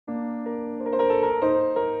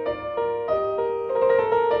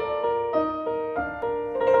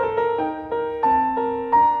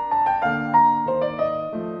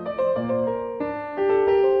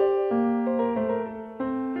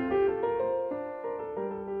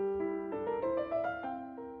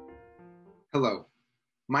Hello,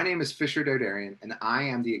 my name is Fisher Dodarian, and I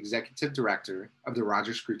am the Executive Director of the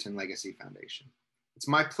Roger Scruton Legacy Foundation. It's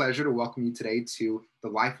my pleasure to welcome you today to The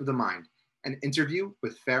Life of the Mind, an interview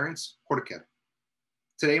with Ferenc Hörcher.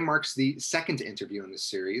 Today marks the second interview in this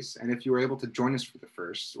series, and if you were able to join us for the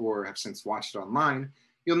first, or have since watched it online,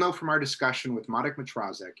 you'll know from our discussion with Marek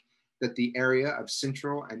Matrazek that the area of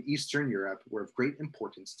Central and Eastern Europe were of great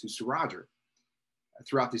importance to Sir Roger.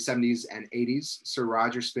 Throughout the 70s and 80s, Sir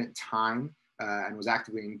Roger spent time and was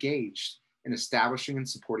actively engaged in establishing and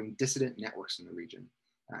supporting dissident networks in the region.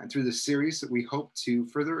 And through this series, we hope to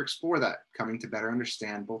further explore that, coming to better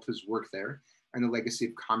understand both his work there and the legacy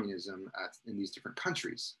of communism in these different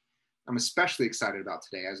countries. I'm especially excited about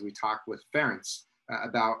today as we talk with Ferenc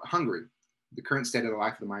about Hungary, the current state of the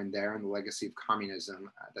life of the mind there and the legacy of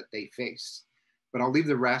communism that they faced. But I'll leave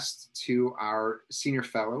the rest to our senior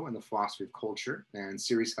fellow in the philosophy of culture and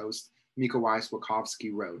series host, Mikołaj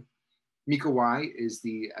Sławkowski-Rode. Mikołaj is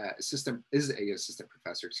a assistant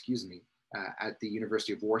professor, at the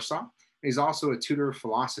University of Warsaw. And he's also a tutor of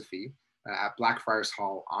philosophy at Blackfriars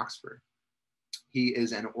Hall, Oxford. He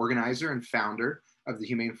is an organizer and founder of the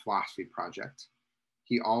Humane Philosophy Project.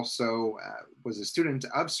 He also was a student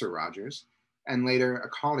of Sir Roger's and later a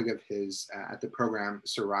colleague of his at the program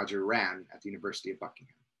Sir Roger ran at the University of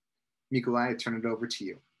Buckingham. Mikołaj, I turn it over to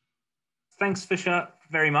you. Thanks, Fisher,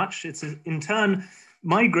 very much. It's in turn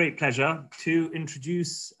my great pleasure to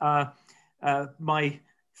introduce my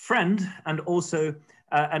friend and also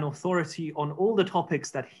an authority on all the topics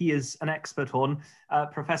that he is an expert on,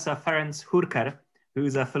 Professor Ferenc Hörcher, who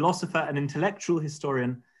is a philosopher and intellectual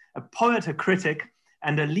historian, a poet, a critic,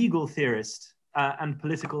 and a legal theorist and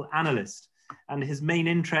political analyst. And his main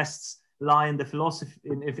interests lie in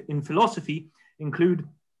philosophy, include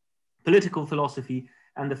political philosophy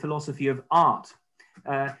and the philosophy of art.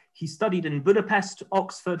 He studied in Budapest,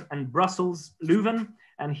 Oxford, and Brussels, Leuven,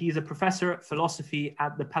 and he's a professor of philosophy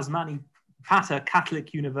at the Pázmány Páter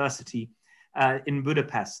Catholic University in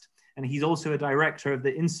Budapest. And he's also a director of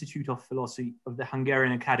the Institute of Philosophy of the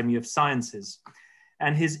Hungarian Academy of Sciences.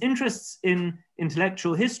 And his interests in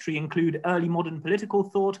intellectual history include early modern political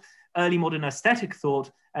thought, early modern aesthetic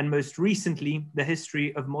thought, and most recently, the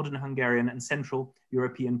history of modern Hungarian and Central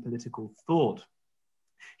European political thought.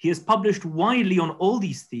 He has published widely on all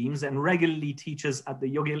these themes and regularly teaches at the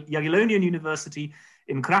Jagiellonian University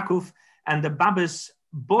in Krakow and the Babes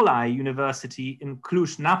Bolyai University in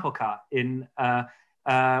Cluj-Napoca in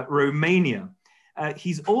Romania.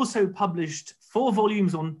 He's also published 4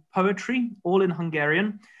 volumes on poetry, all in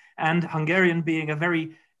Hungarian, and Hungarian being a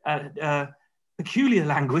very peculiar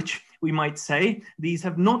language, we might say. These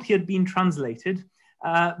have not yet been translated,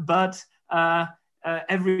 but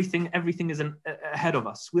everything is ahead of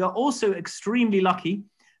us. We are also extremely lucky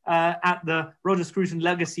at the Roger Scruton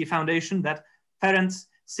Legacy Foundation that Ferenc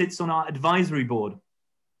sits on our advisory board.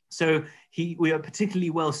 So we are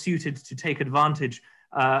particularly well suited to take advantage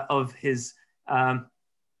of his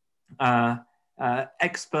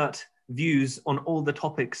expert views on all the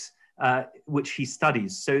topics which he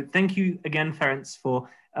studies. So thank you again, Ferenc, for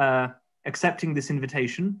accepting this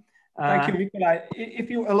invitation. Thank you, Mikołaj. If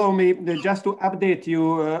you allow me just to update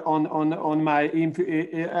you on my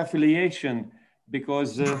affiliation,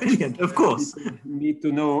 because brilliant, of course, you need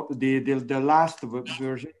to know the last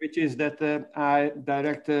version, which is that I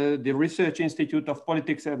direct the Research Institute of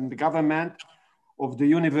Politics and Government of the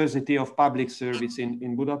University of Public Service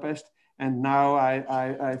in Budapest. And now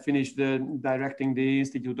I finished directing the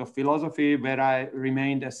Institute of Philosophy, where I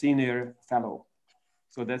remained a senior fellow.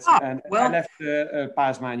 So that's, and well, I left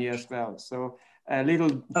Pázmány as well. So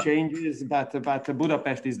little changes, but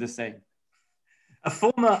Budapest is the same. A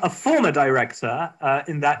former director,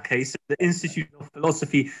 in that case, of the Institute of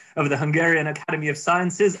Philosophy of the Hungarian Academy of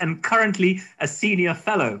Sciences, and currently a senior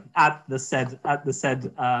fellow at the said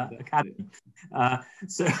academy.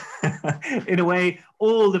 So, in a way,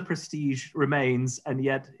 all the prestige remains, and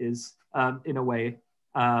yet is, in a way,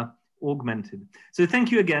 augmented. So,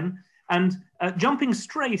 thank you again. And jumping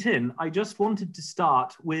straight in, I just wanted to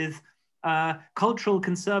start with cultural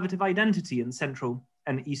conservative identity in Central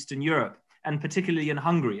and Eastern Europe, and particularly in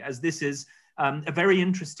Hungary, as this is a very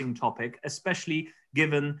interesting topic, especially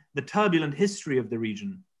given the turbulent history of the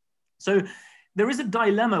region. So there is a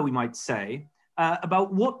dilemma, we might say,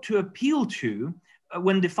 about what to appeal to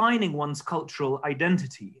when defining one's cultural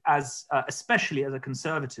identity, as especially as a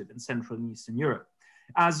conservative in Central and Eastern Europe.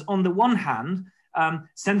 As on the one hand,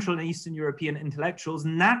 Central and Eastern European intellectuals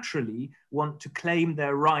naturally want to claim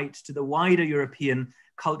their right to the wider European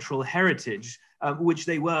cultural heritage, which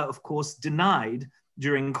they were, of course, denied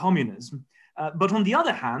during communism. But on the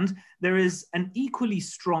other hand, there is an equally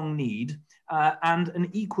strong need and an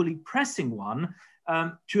equally pressing one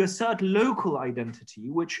to assert local identity,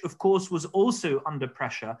 which of course was also under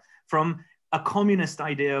pressure from a communist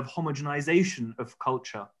idea of homogenization of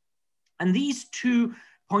culture. And these two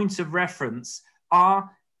points of reference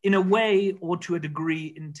are in a way or to a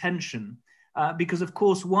degree in tension, because of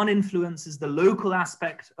course one influences the local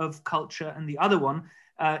aspect of culture and the other one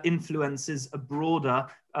influences a broader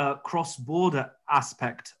cross-border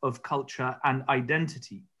aspect of culture and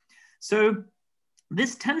identity. So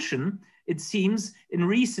this tension, it seems, in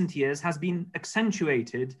recent years has been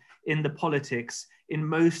accentuated in the politics in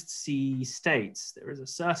most CEE states. There is a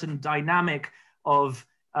certain dynamic of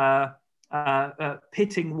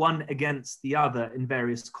pitting one against the other in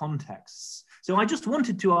various contexts. So I just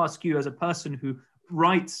wanted to ask you, as a person who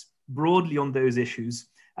writes broadly on those issues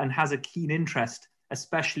and has a keen interest,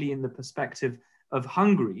 especially in the perspective of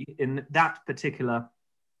Hungary, in that particular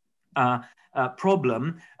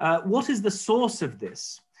problem, what is the source of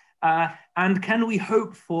this? And can we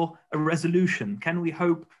hope for a resolution? Can we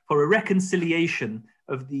hope for a reconciliation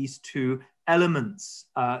of these two elements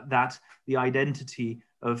that the identity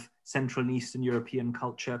of Central and Eastern European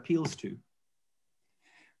culture appeals to?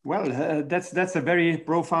 Well, that's a very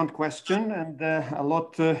profound question and a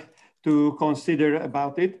lot to consider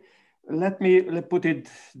about it. Let me put it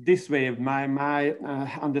this way, my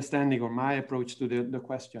understanding or my approach to the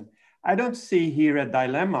question. I don't see here a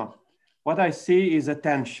dilemma. What I see is a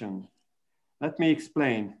tension. Let me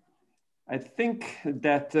explain. I think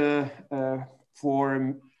that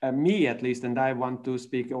for me at least, and I want to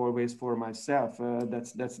speak always for myself,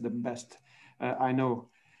 that's the best I know.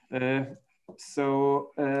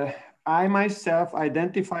 So I myself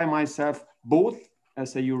identify myself both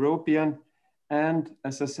as a European and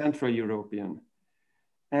as a Central European.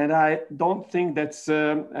 And I don't think that's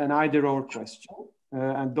an either-or question.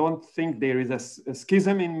 I don't think there is a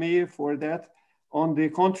schism in me for that. On the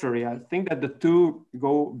contrary, I think that the two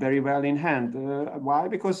go very well in hand. Why?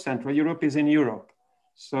 Because Central Europe is in Europe.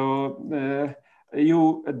 So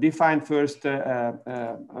you define first,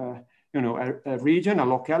 a region, a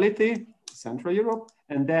locality, Central Europe,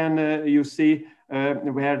 and then you see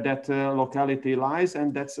where that locality lies,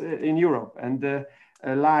 and that's in Europe, and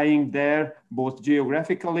lying there both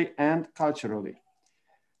geographically and culturally.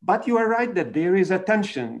 But you are right that there is a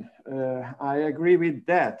tension. I agree with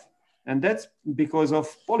that. And that's because of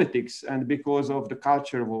politics and because of the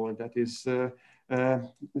culture war that is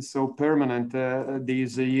so permanent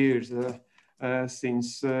these years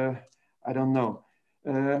since, I don't know.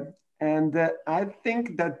 And I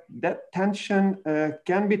think that that tension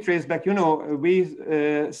can be traced back. You know, we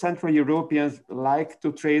Central Europeans like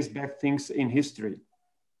to trace back things in history.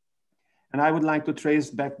 And I would like to trace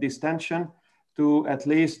back this tension to at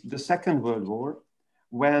least the Second World War,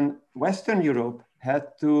 when Western Europe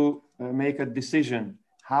had to make a decision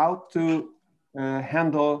how to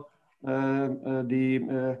handle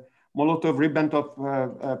the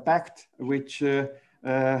Molotov-Ribbentrop Pact, which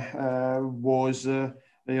was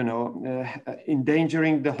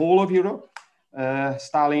endangering the whole of Europe.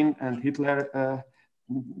 Stalin and Hitler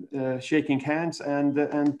shaking hands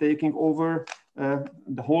and taking over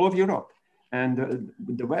the whole of Europe. And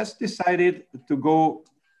the West decided to go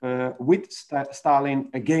with Stalin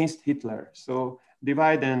against Hitler. So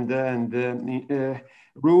divide and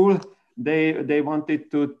rule. They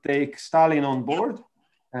wanted to take Stalin on board,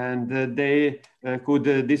 and they could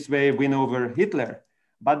this way win over Hitler.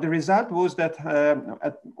 But the result was that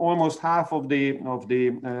almost half of the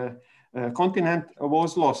continent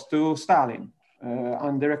was lost to Stalin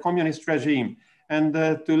under a communist regime. And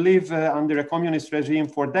to live under a communist regime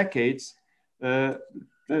for decades,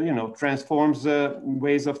 transforms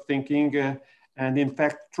ways of thinking and in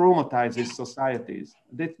fact traumatizes societies.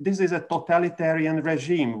 This is a totalitarian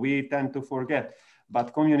regime, we tend to forget,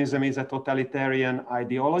 but communism is a totalitarian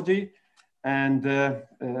ideology, and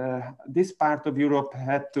this part of Europe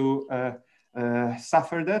had to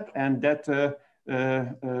suffer that, and that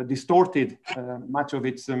distorted much of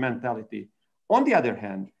its mentality. On the other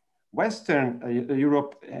hand, Western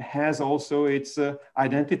Europe has also its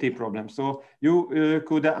identity problem. So you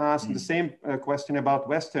could ask the same question about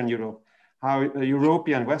Western Europe, how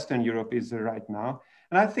European Western Europe is right now.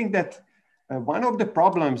 And I think that one of the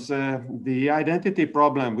problems, the identity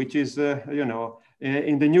problem, which is,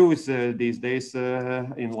 in the news these days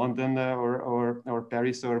in London or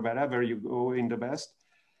Paris or wherever you go in the West,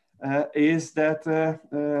 is that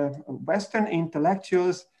Western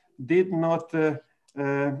intellectuals did not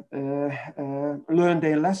learn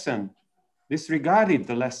their lesson, disregarded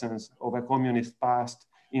the lessons of a communist past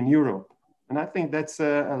in Europe. And I think that's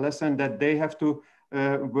a lesson that they have to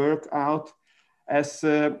work out, as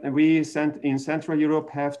we in Central Europe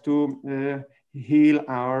have to heal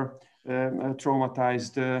our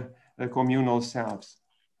traumatized communal selves.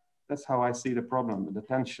 That's how I see the problem, the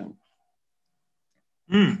tension.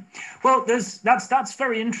 Well, that's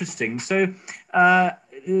very interesting. So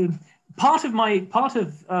part of my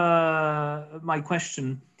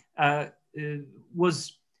question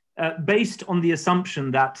was based on the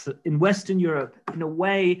assumption that in Western Europe, in a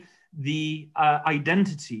way, the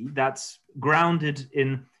identity that's grounded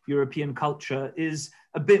in European culture is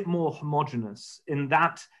a bit more homogeneous, in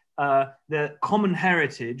that the common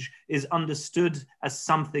heritage is understood as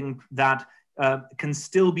something that can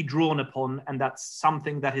still be drawn upon, and that's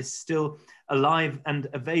something that is still alive and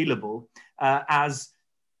available as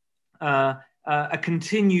a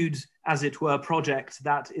continued, as it were, project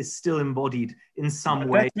that is still embodied in some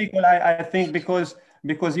way. That's, Mikołaj, I think because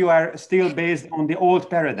you are still based on the old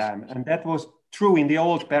paradigm, and that was true in the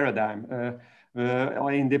old paradigm,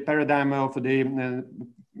 in the paradigm of the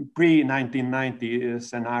pre-1990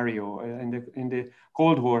 scenario, in the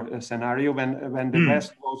Cold War scenario, when the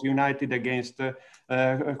West was united against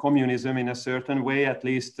communism in a certain way, at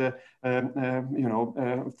least on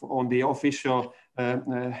the official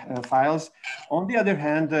files. On the other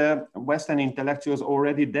hand, Western intellectuals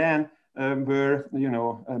already then were,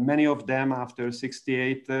 many of them after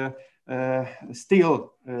 '68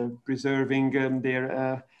 still preserving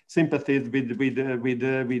their sympathies with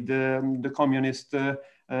the communist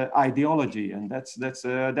ideology, and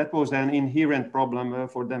that was an inherent problem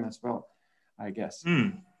for them as well, I guess.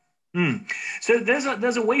 So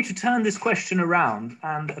there's a way to turn this question around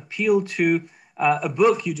and appeal to a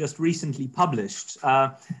book you just recently published,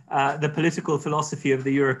 The Political Philosophy of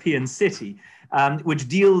the European City, which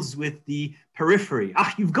deals with the periphery.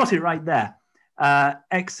 You've got it right there.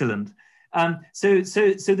 Excellent. So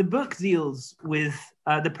the book deals with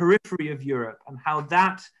the periphery of Europe and how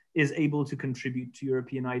that is able to contribute to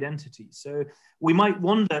European identity. So we might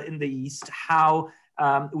wonder in the East how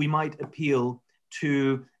we might appeal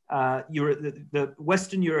to the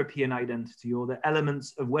Western European identity, or the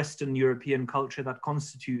elements of Western European culture that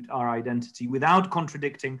constitute our identity, without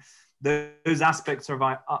contradicting those aspects of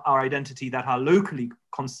our identity that are locally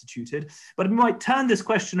constituted. But we might turn this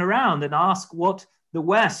question around and ask what the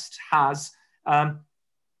West has,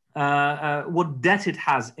 what debt it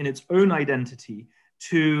has in its own identity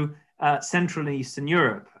to Central and Eastern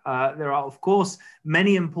Europe. There are, of course,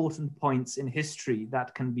 many important points in history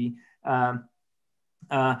that can be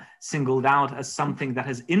singled out as something that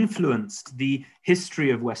has influenced the history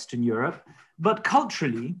of Western Europe. But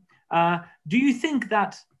culturally, do you think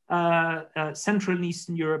that Central and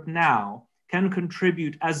Eastern Europe now can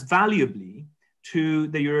contribute as valuably to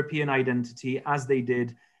the European identity as they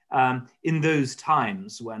did in those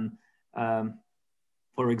times when,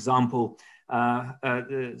 for example,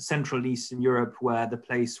 Central and Eastern Europe were the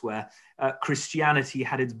place where Christianity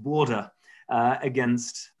had its border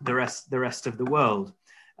against the rest of the world?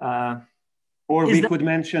 Or we could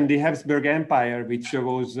mention the Habsburg Empire, which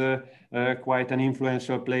was quite an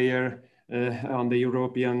influential player on the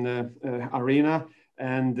European arena,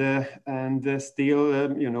 and still,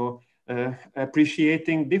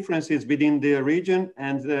 appreciating differences within the region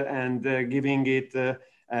and giving it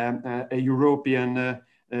a European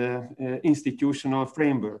institutional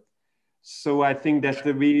framework. So I think that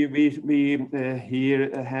we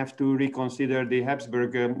here have to reconsider the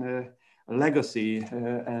Habsburg legacy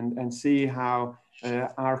and see how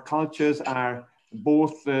our cultures are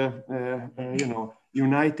both,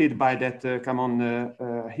 united by that common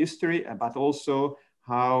history, but also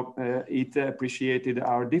how it appreciated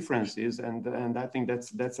our differences, and I think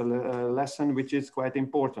that's a lesson which is quite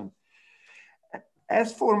important.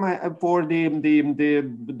 As for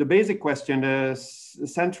the basic question,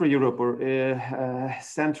 Central Europe, or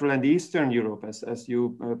Central and Eastern Europe, as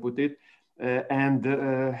you put it, and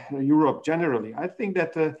Europe generally, I think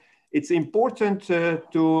that it's important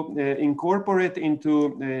to incorporate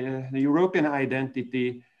into the European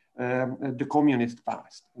identity the communist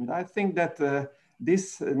past, and I think that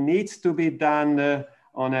this needs to be done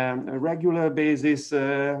on a regular basis,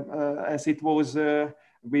 as it was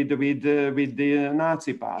with the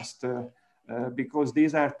Nazi past, because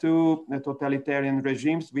these are two totalitarian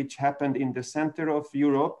regimes which happened in the center of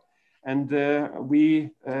Europe, and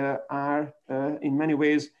we are in many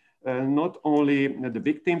ways not only the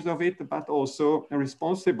victims of it, but also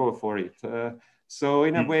responsible for it. So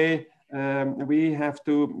in a way, we have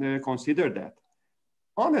to consider that.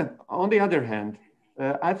 On the other hand,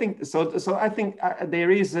 I think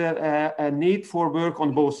there is a need for work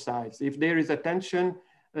on both sides. If there is a tension,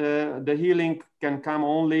 the healing can come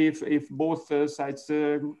only if both sides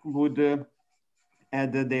would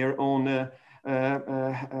add their own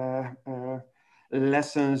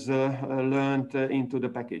lessons learned into the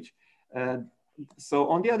package. So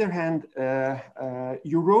on the other hand,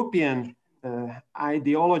 European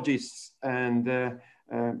ideologists and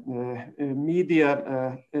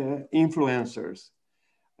media influencers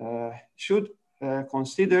should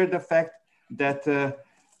consider the fact that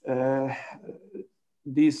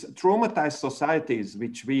these traumatized societies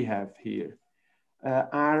which we have here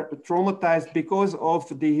are traumatized because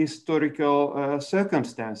of the historical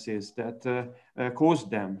circumstances that caused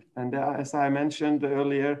them. And as I mentioned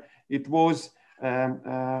earlier, it was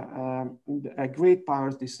a great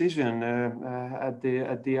power's decision at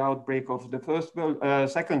the outbreak of the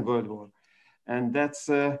Second World War. And that's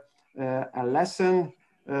a lesson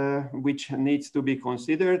which needs to be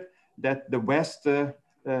considered, that the West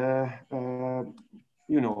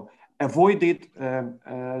avoided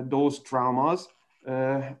those traumas,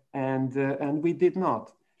 and we did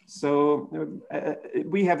not. So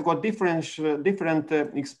we have got different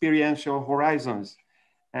experiential horizons,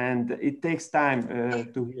 and it takes time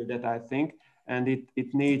to heal that, I think, and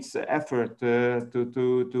it needs effort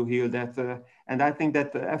to heal that. And I think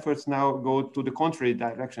that the efforts now go to the contrary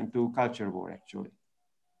direction, to culture war, actually.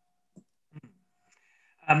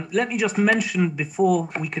 Let me just mention before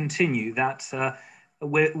we continue that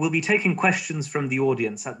we'll be taking questions from the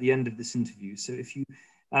audience at the end of this interview. So if you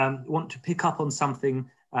want to pick up on something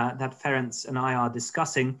that Ferenc and I are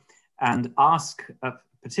discussing and ask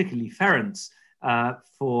particularly Ferenc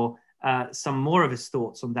for some more of his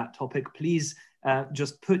thoughts on that topic, please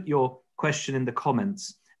just put your question in the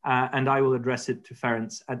comments and I will address it to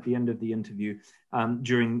Ferenc at the end of the interview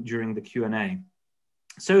during the Q&A.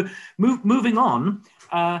 So moving on,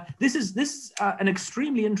 this is an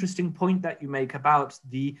extremely interesting point that you make about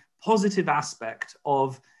the positive aspect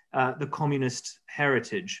of the communist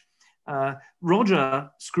heritage. Roger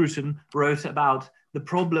Scruton wrote about the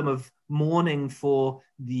problem of mourning for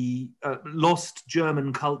the lost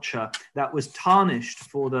German culture that was tarnished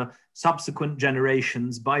for the subsequent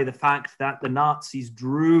generations by the fact that the Nazis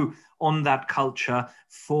drew on that culture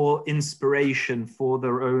for inspiration for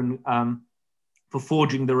their own for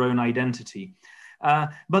forging their own identity.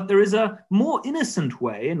 But there is a more innocent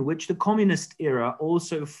way in which the communist era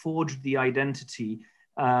also forged the identity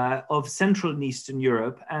of Central and Eastern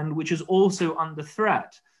Europe, and which is also under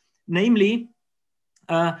threat. Namely,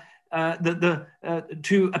 to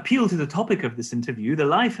appeal to the topic of this interview, the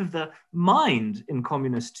life of the mind in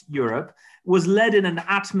communist Europe was led in an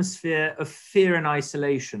atmosphere of fear and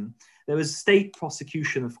isolation. There was state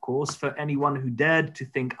prosecution, of course, for anyone who dared to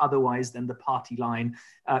think otherwise than the party line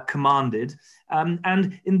commanded.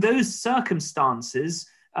 And in those circumstances,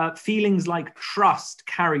 feelings like trust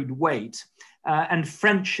carried weight, and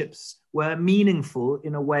friendships were meaningful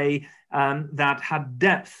in a way that had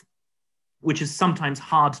depth, which is sometimes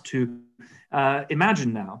hard to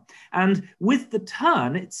imagine now. And with the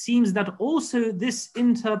turn, it seems that also this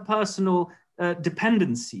interpersonal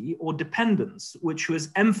dependency or dependence, which was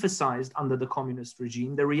emphasized under the communist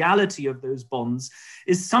regime, the reality of those bonds,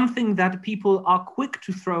 is something that people are quick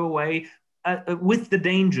to throw away with the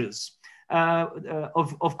dangers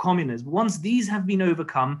of communism. Once these have been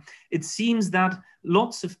overcome, it seems that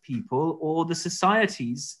lots of people or the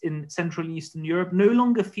societies in Central and Eastern Europe no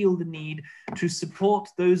longer feel the need to support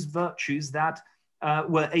those virtues that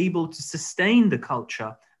were able to sustain the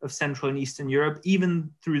culture of Central and Eastern Europe, even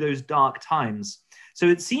through those dark times. So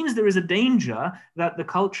it seems there is a danger that the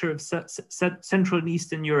culture of Central and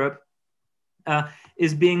Eastern Europe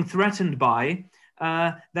is being threatened by,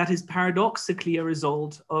 that is paradoxically a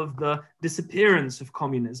result of the disappearance of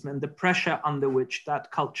communism and the pressure under which that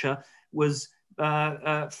culture was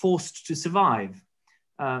forced to survive.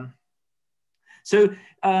 So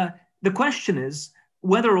the question is,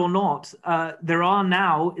 whether or not there are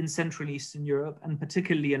now in Central and Eastern Europe, and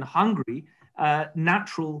particularly in Hungary,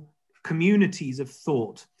 natural communities of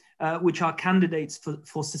thought, which are candidates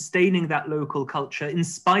for sustaining that local culture, in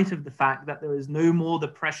spite of the fact that there is no more the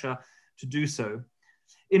pressure to do so.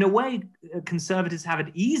 In a way, conservatives have it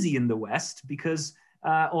easy in the West because,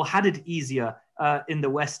 or had it easier in the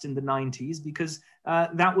West in the 90s, because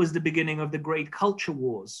that was the beginning of the great culture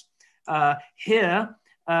wars. Here,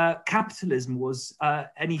 capitalism was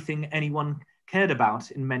anything anyone cared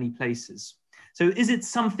about in many places. So is it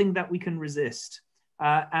something that we can resist?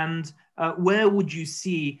 And where would you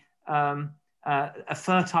see a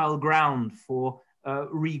fertile ground for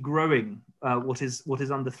regrowing what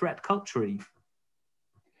is under threat culturally?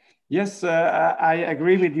 Yes, I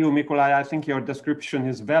agree with you, Mikołaj. I think your description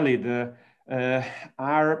is valid.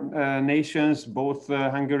 Our nations, both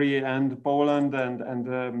Hungary and Poland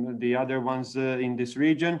and the other ones in this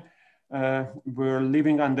region, were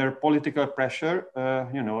living under political pressure,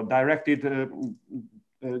 directed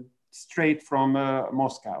straight from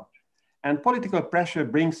Moscow. And political pressure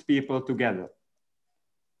brings people together.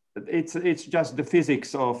 It's just the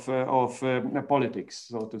physics of politics,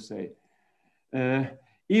 so to say.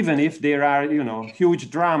 Even if there are, huge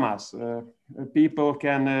dramas, people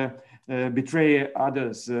can betray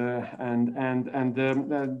others, and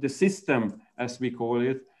the system, as we call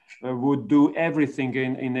it, would do everything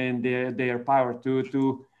in their power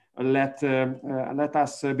to let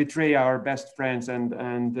us betray our best friends and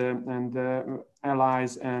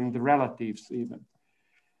allies and relatives even.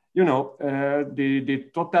 The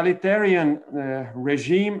totalitarian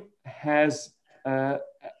regime has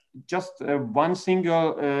just one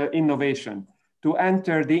single innovation: to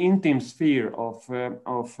enter the intimate sphere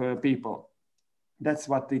of people. That's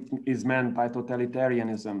what it is meant by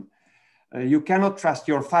totalitarianism. You cannot trust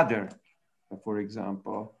your father, for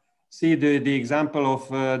example. See the example of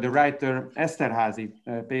the writer Esterházy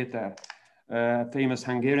Péter, a famous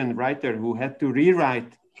Hungarian writer who had to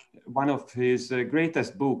rewrite one of his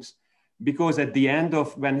greatest books, because at the end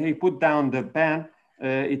of, when he put down the pen,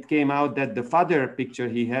 it came out that the father picture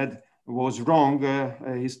he had was wrong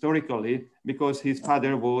historically, because his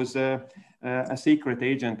father was a secret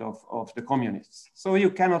agent of the communists. So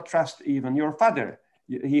you cannot trust even your father.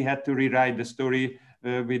 He had to rewrite the story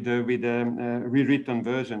with a rewritten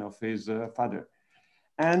version of his father.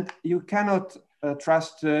 And you cannot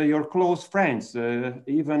trust your close friends,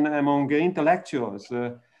 even among intellectuals.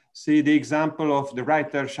 See the example of the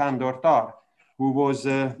writer Sándor Tár, who was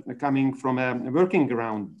coming from a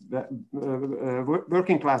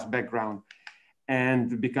working class background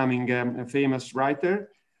and becoming a famous writer.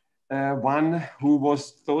 One who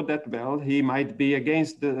was thought that, well, he might be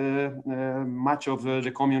against much of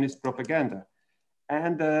the communist propaganda.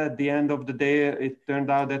 And at the end of the day, it turned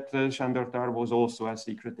out that Sándor Tár was also a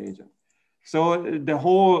secret agent. So the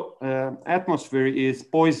whole atmosphere is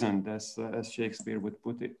poisoned, as Shakespeare would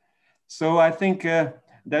put it. So I think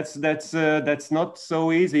that's not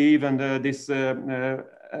so easy, even this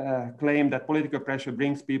claim that political pressure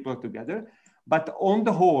brings people together. But on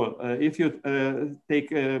the whole, if you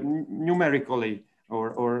take numerically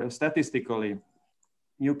or statistically,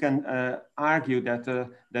 you can argue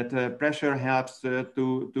that pressure helps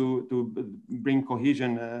to bring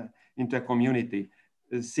cohesion into a community.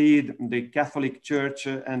 See the Catholic Church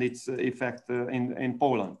and its effect in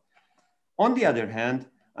Poland. On the other hand,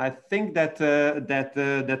 I think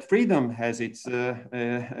that freedom has its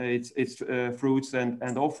fruits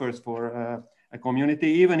and offers for a community,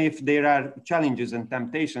 even if there are challenges and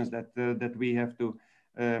temptations that we have to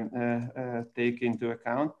take into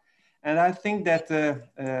account. And I think that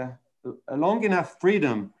a long enough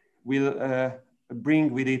freedom will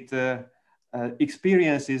bring with it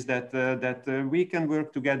experiences that we can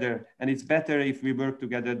work together, and it's better if we work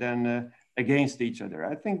together than against each other.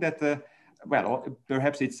 I think that, well,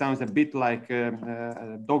 perhaps it sounds a bit like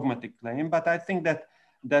a dogmatic claim, but I think that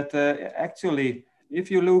actually, if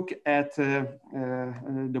you look at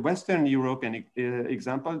the Western European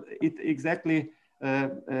example, it exactly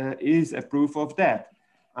is a proof of that,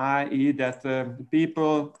 i.e. that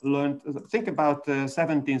people learned, think about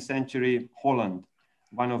 17th century Holland,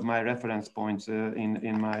 one of my reference points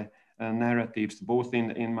in my narratives, both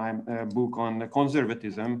in my book on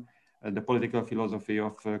conservatism, the political philosophy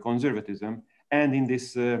of conservatism, and in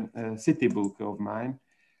this city book of mine.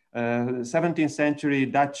 17th century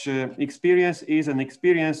Dutch experience is an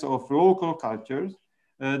experience of local cultures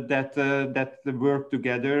that work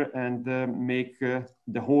together and make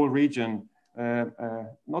the whole region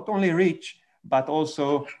not only rich, but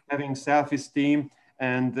also having self-esteem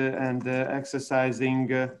and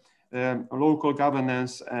exercising local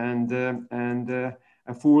governance and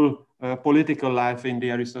a full political life in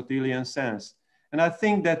the Aristotelian sense. And I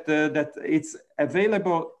think that it's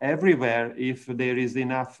available everywhere if there is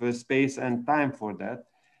enough space and time for that.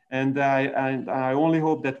 And I only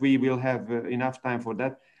hope that we will have enough time for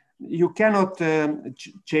that. You cannot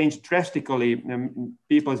change drastically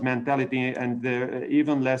people's mentality and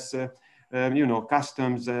even less,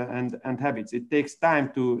 customs and habits. It takes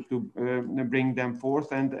time to bring them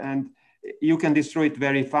forth, and you can destroy it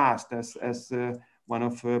very fast, as one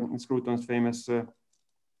of Scruton's famous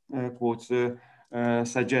quotes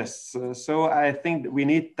suggests. So I think we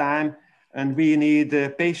need time and we need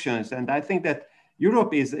patience. And I think that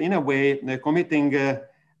Europe is, in a way, committing a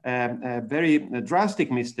very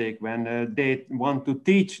drastic mistake when they want to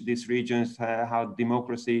teach these regions how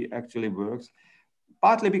democracy actually works.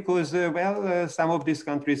 partly because, some of these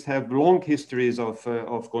countries have long histories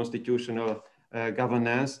of constitutional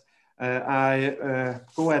governance. I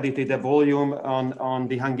co-edited a volume on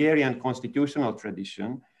the Hungarian constitutional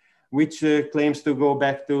tradition, which claims to go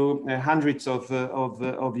back to hundreds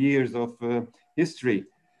of years of history.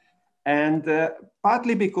 And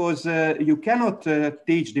partly because you cannot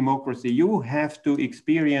teach democracy, you have to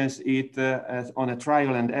experience it on a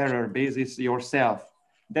trial and error basis yourself.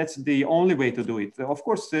 That's the only way to do it. Of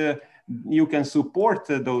course, you can support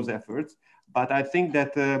those efforts, but I think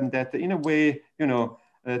that that in a way,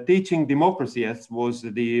 teaching democracy, as was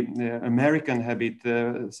the American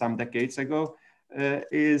habit some decades ago,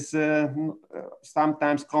 is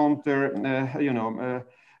sometimes counter,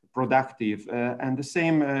 productive. And the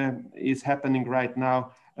same is happening right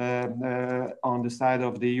now on the side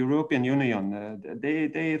of the European Union.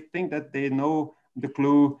 They think that they know the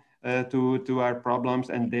clue to our problems,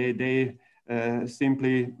 and they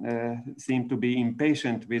simply seem to be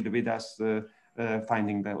impatient with us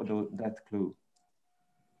finding that clue.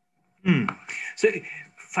 So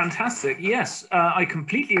fantastic. Yes, I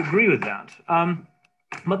completely agree with that.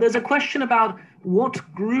 But there's a question about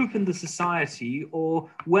what group in the society, or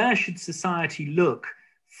where should society look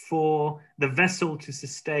for the vessel to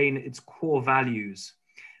sustain its core values.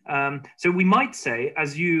 So we might say,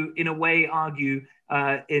 as you in a way argue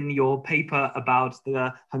in your paper about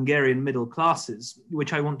the Hungarian middle classes,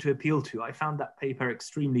 which I want to appeal to, I found that paper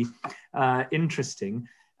extremely interesting,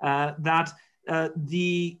 that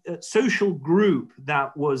the social group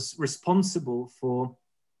that was responsible for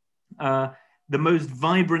the most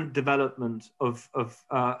vibrant development of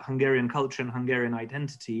Hungarian culture and Hungarian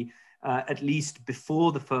identity, at least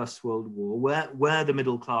before the First World War, were the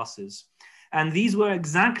middle classes. And these were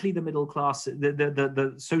exactly the middle class,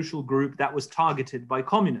 the social group that was targeted by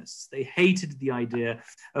communists. They hated the idea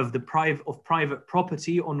of private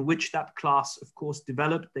property on which that class, of course,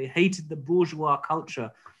 developed. They hated the bourgeois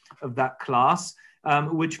culture of that class,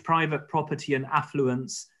 which private property and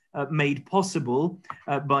affluence made possible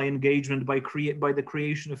by engagement, by the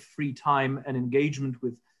creation of free time and engagement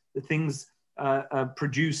with the things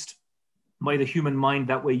produced by the human mind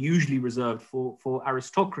that were usually reserved for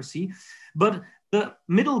aristocracy. But the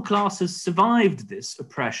middle classes survived this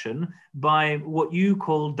oppression by what you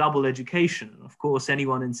call double education. Of course,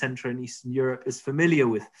 anyone in Central and Eastern Europe is familiar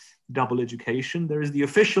with double education. There is the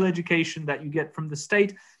official education that you get from the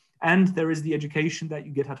state, and there is the education that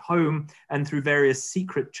you get at home and through various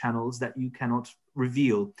secret channels that you cannot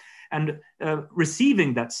reveal. And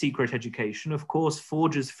receiving that secret education, of course,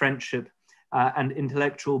 forges friendship and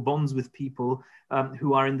intellectual bonds with people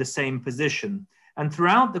who are in the same position. And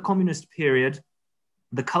throughout the communist period,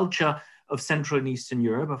 the culture of Central and Eastern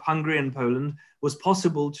Europe, of Hungary and Poland, was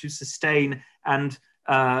possible to sustain and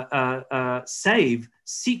save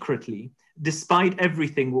secretly, despite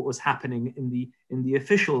everything what was happening in the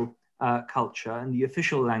official culture and the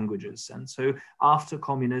official languages. And so after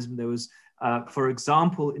communism, there was, for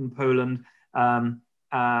example, in Poland,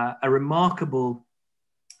 a remarkable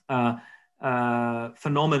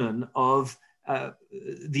phenomenon of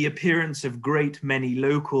the appearance of great many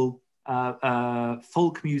local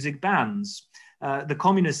folk music bands. The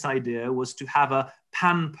communist idea was to have a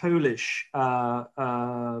pan-Polish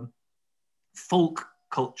folk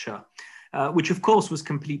culture, which of course was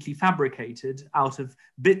completely fabricated out of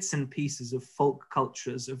bits and pieces of folk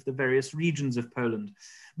cultures of the various regions of Poland.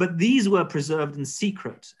 But these were preserved in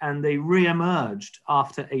secret, and they re-emerged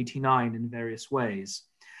after '89 in various ways.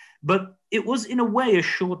 But it was in a way a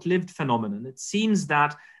short-lived phenomenon. It seems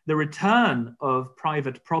that the return of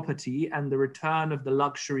private property and the return of the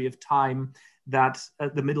luxury of time that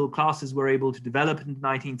the middle classes were able to develop in the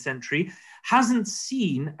 19th century hasn't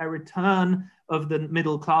seen a return of the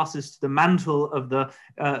middle classes to the mantle of the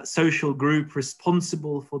social group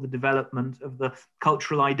responsible for the development of the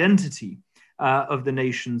cultural identity of the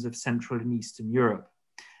nations of Central and Eastern Europe.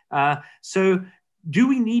 So do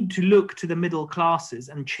we need to look to the middle classes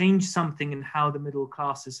and change something in how the middle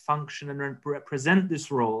classes function and represent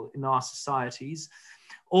this role in our societies?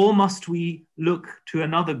 Or must we look to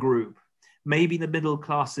another group? Maybe the middle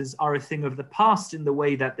classes are a thing of the past in the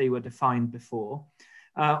way that they were defined before.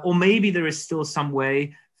 Or maybe there is still some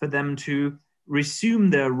way for them to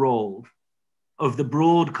resume their role of the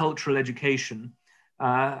broad cultural education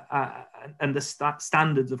and the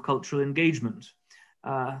standards of cultural engagement.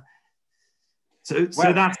 So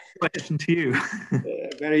that's a question to you.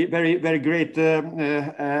 Very great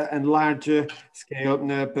and large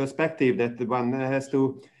scale perspective that one has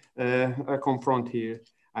to confront here,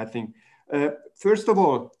 I think. First of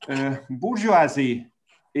all, bourgeoisie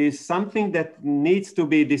is something that needs to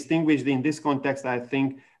be distinguished in this context, I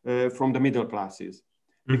think, from the middle classes.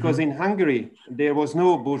 Because in Hungary, there was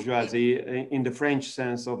no bourgeoisie in the French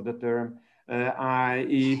sense of the term,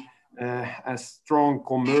 i.e. A strong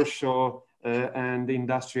commercial and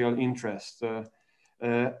industrial interest.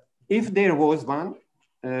 If there was one,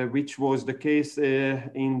 which was the case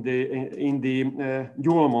in the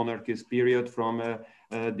dual monarchies period from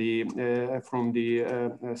the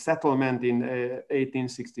settlement in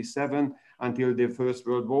 1867 until the First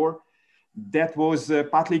World War, that was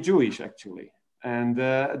partly Jewish, actually. And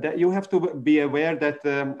that you have to be aware that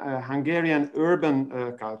Hungarian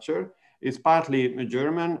urban culture is partly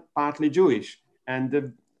German, partly Jewish,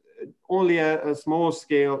 and only a small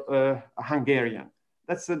scale Hungarian.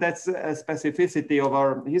 That's a specificity of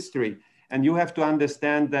our history. And you have to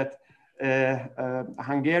understand that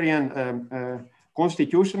Hungarian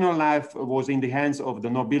constitutional life was in the hands of the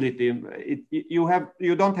nobility.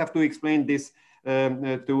 You don't have to explain this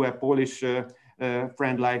to a Polish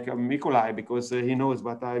friend like Mikołaj, because he knows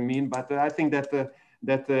what I mean. But I think that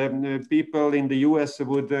people in the US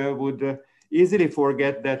would easily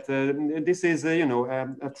forget that this is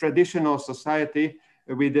a traditional society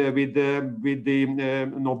with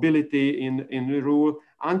the nobility in rule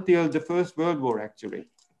until the First World War, actually.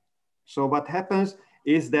 So what happens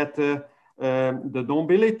is that the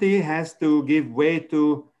nobility has to give way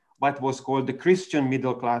to what was called the Christian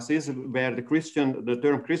middle classes, where the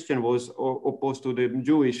term Christian was opposed to the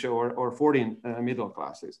Jewish or foreign middle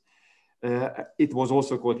classes. It was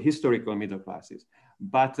also called historical middle classes.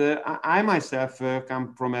 But I myself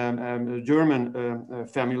come from a German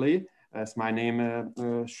family, as my name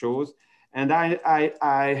shows. And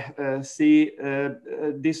I see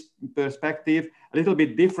this perspective a little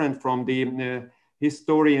bit different from the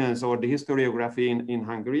historians or the historiography in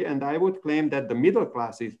Hungary. And I would claim that the middle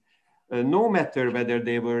classes, no matter whether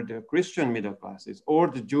they were the Christian middle classes or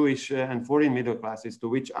the Jewish and foreign middle classes to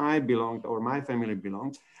which I belonged or my family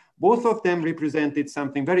belonged, both of them represented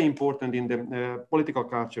something very important in the political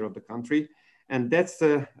culture of the country. And that's,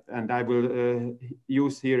 and I will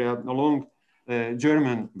use here a long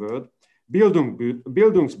German word,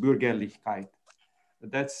 Bildungsbürgerlichkeit.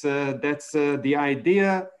 That's the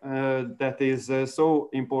idea that is so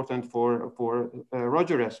important for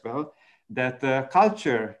Roger as well, that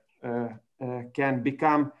culture can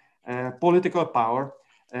become political power,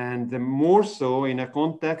 and more so in a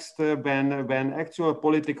context when actual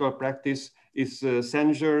political practice is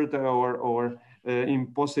censored or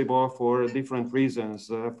impossible for different reasons.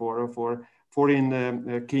 For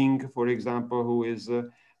foreign king, for example, who is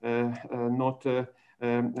not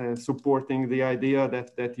supporting the idea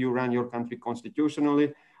that you run your country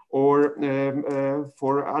constitutionally, or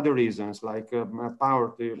for other reasons like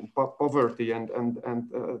poverty and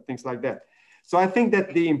things like that. So I think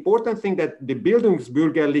that the important thing that the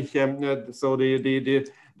Bildungsbürgerliche, so the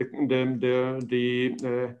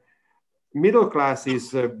middle class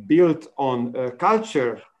is built on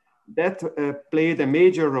culture, that played a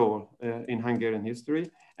major role in Hungarian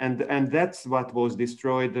history. And that's what was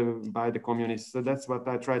destroyed by the communists. So that's what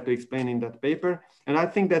I try to explain in that paper. And I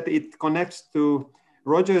think that it connects to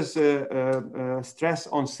Roger's stress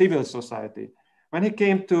on civil society. When he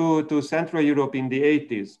came to Central Europe in the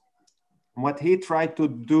 80s, what he tried to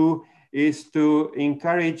do is to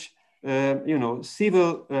encourage,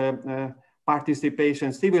 civil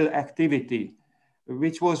participation, civil activity,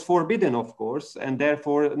 which was forbidden, of course, and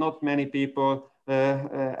therefore not many people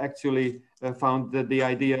actually found the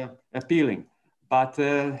idea appealing. But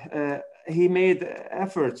he made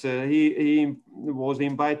efforts. He was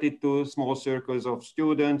invited to small circles of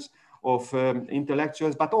students, of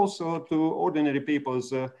intellectuals, but also to ordinary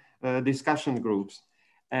people's discussion groups.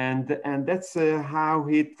 And that's how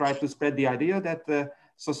he tried to spread the idea that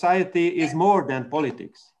society is more than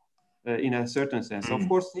politics in a certain sense. Of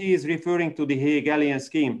course, he is referring to the Hegelian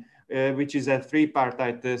scheme, which is a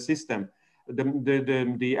tripartite system.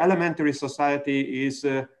 The elementary society is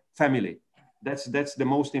family. That's the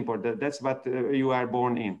most important. That's what you are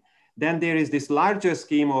born in. Then there is this larger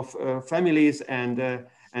scheme of families and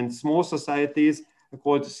small societies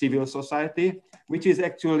called civil society, which is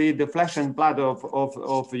actually the flesh and blood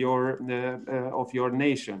of your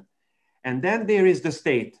nation. And then there is the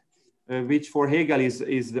state, which for Hegel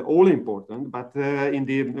is the all important, but in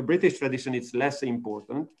the British tradition it's less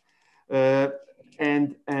important.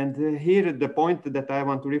 And here the point that I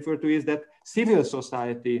want to refer to is that civil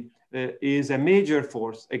society is a major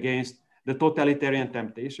force against the totalitarian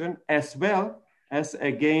temptation, as well as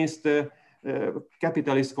against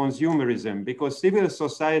capitalist consumerism, because civil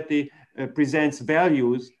society presents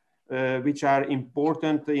values which are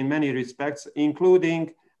important in many respects,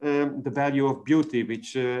 including the value of beauty,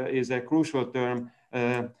 which is a crucial term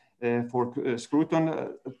for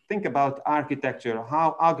Scruton. Think about architecture,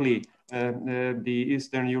 how ugly the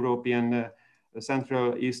Eastern European,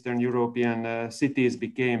 Central Eastern European cities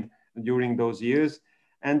became during those years.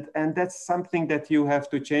 And that's something that you have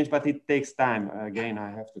to change, but it takes time. Again, I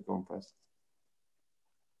have to confess.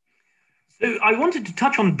 So I wanted to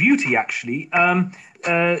touch on beauty, actually,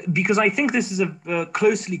 because I think this is a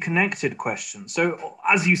closely connected question. So,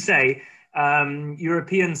 as you say,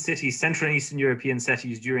 European cities, Central and Eastern European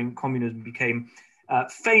cities during communism became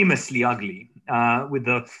famously ugly, with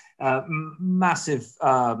the massive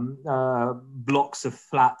blocks of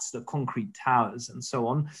flats, the concrete towers, and so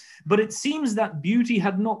on. But it seems that beauty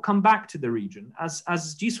had not come back to the region. As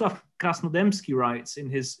Zdzisław Krasnodębski writes in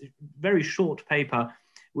his very short paper,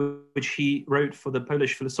 which he wrote for the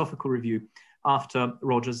Polish Philosophical Review after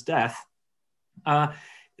Roger's death,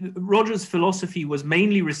 Roger's philosophy was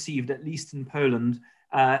mainly received, at least in Poland,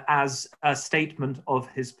 as a statement of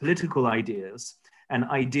his political ideas and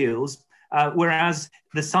ideals, whereas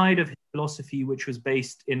the side of his philosophy, which was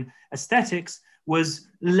based in aesthetics, was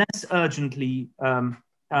less urgently,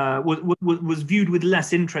 was viewed with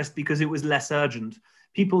less interest because it was less urgent.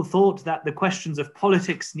 People thought that the questions of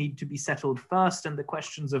politics need to be settled first, and the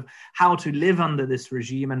questions of how to live under this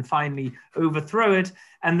regime and finally overthrow it,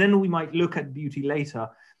 and then we might look at beauty later.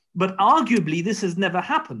 But arguably, this has never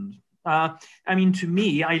happened. I mean, to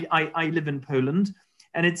me, I live in Poland,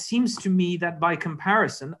 and it seems to me that by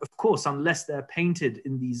comparison, of course, unless they're painted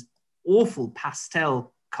in these awful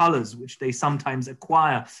pastel colors, which they sometimes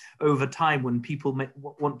acquire over time when people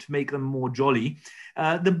want to make them more jolly,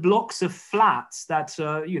 the blocks of flats that,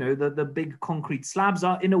 you know, the big concrete slabs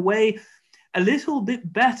are in a way a little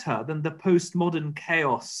bit better than the postmodern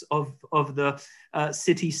chaos of the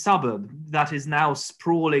city suburb that is now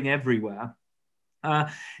sprawling everywhere.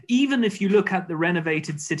 Even if you look at the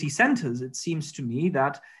renovated city centers, it seems to me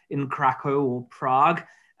that in Krakow or Prague,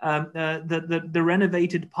 the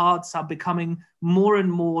renovated parts are becoming more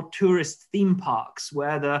and more tourist theme parks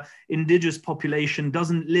where the indigenous population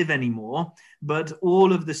doesn't live anymore, but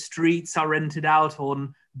all of the streets are rented out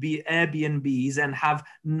on Airbnbs and have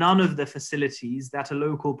none of the facilities that a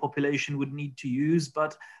local population would need to use,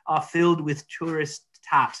 but are filled with tourist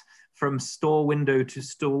tat from store window to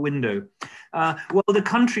store window. Well, the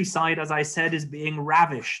countryside, as I said, is being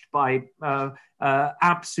ravished by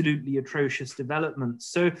absolutely atrocious developments.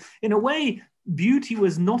 So in a way, beauty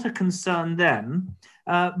was not a concern then,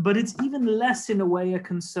 but it's even less in a way a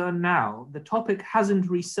concern now. The topic hasn't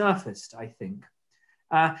resurfaced, I think.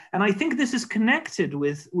 And I think this is connected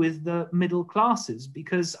with the middle classes,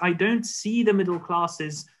 because I don't see the middle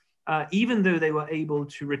classes, even though they were able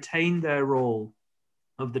to retain their role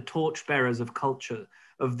of the torchbearers of culture,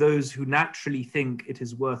 of those who naturally think it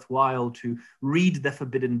is worthwhile to read the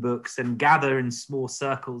forbidden books and gather in small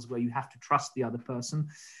circles where you have to trust the other person.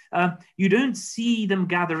 You don't see them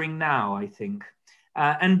gathering now, I think.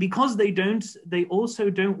 And because they don't, they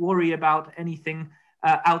also don't worry about anything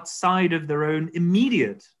outside of their own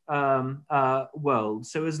immediate world.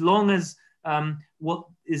 So as long as what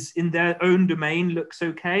is in their own domain looks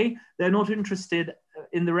okay, they're not interested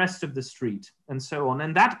in the rest of the street and so on.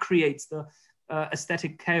 And that creates the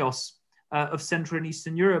aesthetic chaos of Central and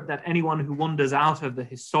Eastern Europe that anyone who wanders out of the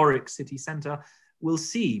historic city center will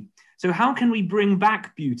see. So how can we bring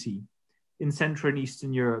back beauty in Central and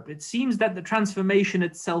Eastern Europe? It seems that the transformation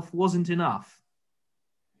itself wasn't enough.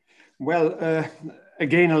 Well,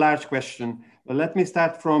 again, a large question. Let me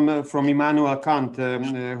start from Immanuel Kant,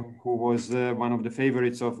 who was one of the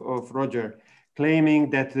favorites of Roger, claiming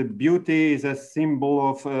that beauty is a symbol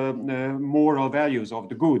of moral values, of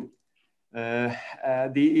the good.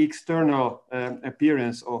 The external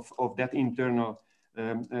appearance of that internal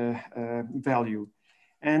value.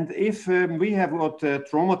 And if we have got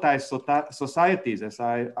traumatized societies, as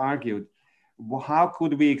I argued, how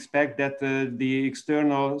could we expect that the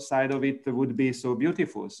external side of it would be so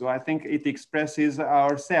beautiful? So I think it expresses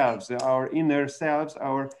ourselves, our inner selves,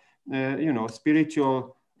 our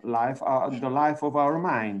spiritual life, the life of our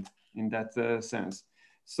mind in that sense.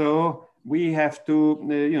 So we have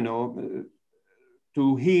to,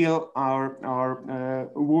 to heal our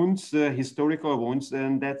wounds, historical wounds,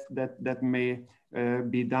 and that may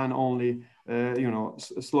be done only,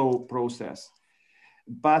 slow process.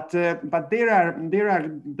 But there are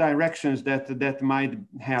directions that might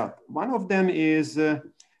help. One of them is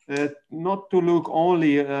not to look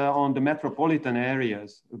only on the metropolitan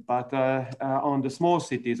areas, but on the small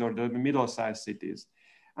cities or the middle-sized cities.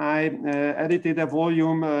 I edited a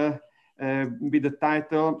volume with the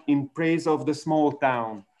title "In Praise of the Small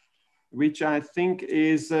Town," which I think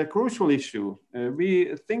is a crucial issue.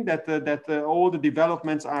 We think that all the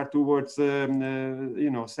developments are towards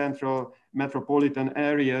central metropolitan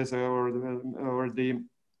areas or the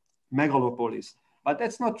megalopolis, but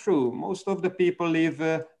that's not true. Most of the people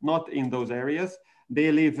live not in those areas.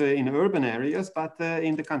 They live in urban areas, but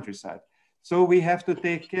in the countryside. So we have to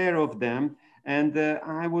take care of them. And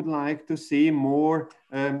I would like to see more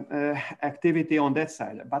activity on that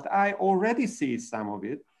side. But I already see some of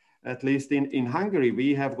it. At least in Hungary,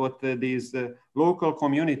 we have got these local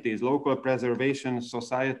communities, local preservation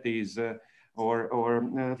societies,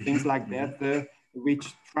 or things like that,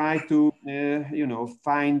 which try to,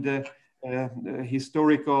 find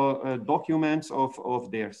historical documents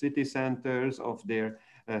of their city centers, of their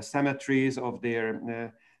cemeteries, of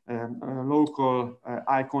their local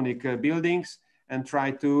iconic buildings, and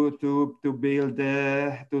try to build,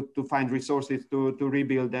 to find resources to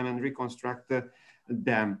rebuild them and reconstruct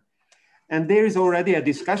them. And there is already a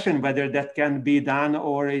discussion whether that can be done,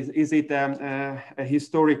 or is it a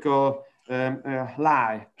historical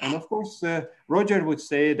lie. And of course, Roger would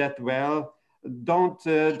say that, well, don't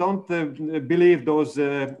believe those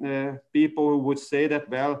people who would say that,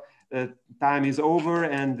 well, time is over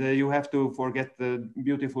and you have to forget the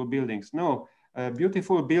beautiful buildings. No,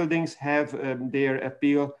 beautiful buildings have their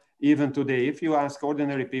appeal even today. If you ask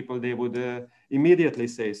ordinary people, they would immediately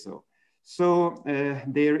say so. So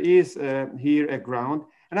there is here a ground.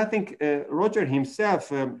 And I think Roger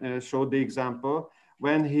himself showed the example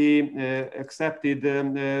when he accepted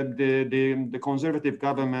the conservative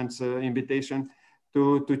government's invitation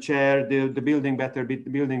to chair the Building Better,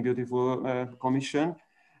 Building Beautiful Commission,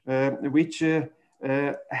 which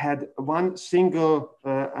had one single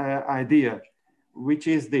idea, which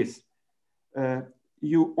is this.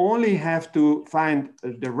 You only have to find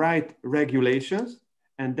the right regulations,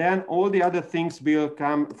 and then all the other things will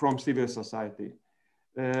come from civil society.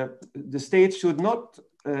 The state should not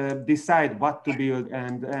decide what to build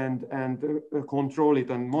and control it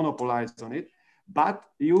and monopolize on it, but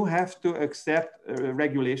you have to accept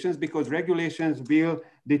regulations, because regulations will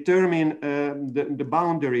determine the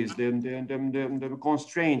boundaries, the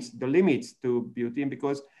constraints, the limits to beauty.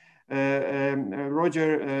 Because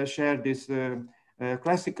Roger shared this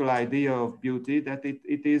classical idea of beauty, that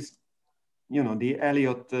it is,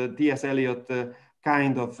 the T.S. Eliot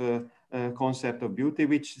kind of concept of beauty,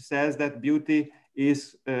 which says that beauty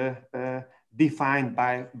is defined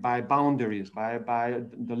by boundaries, by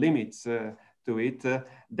the limits to it.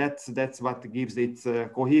 That's what gives it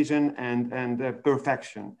cohesion and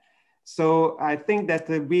perfection. So I think that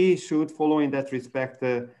we should follow in that respect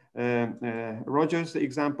Roger's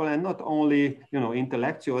example, and not only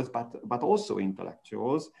intellectuals, but also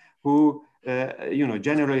intellectuals who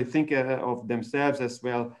generally think of themselves as,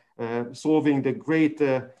 well, solving the great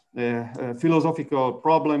philosophical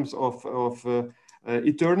problems of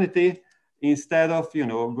eternity, instead of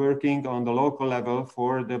working on the local level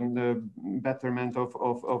for the betterment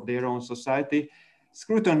of their own society.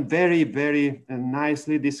 Scruton very, very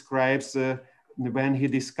nicely describes when he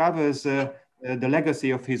discovers the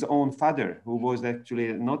legacy of his own father, who was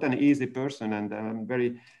actually not an easy person, and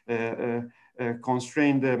very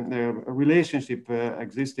constrained relationship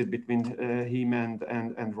existed between him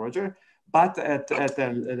and Roger. But at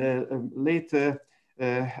a later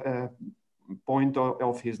point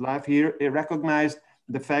of his life, he recognized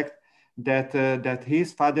the fact that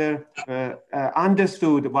his father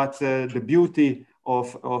understood what the beauty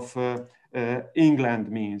of England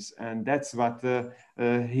means, and that's what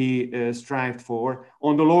he strived for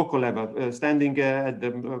on the local level, standing at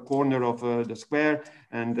the corner of the square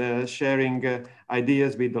and sharing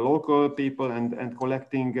ideas with the local people and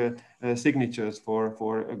collecting signatures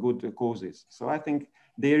for good causes. So I think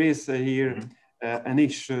there is here an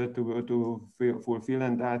issue to fulfill,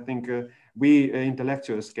 and I think we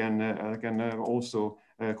intellectuals can also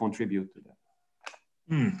contribute to that.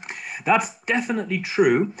 That's definitely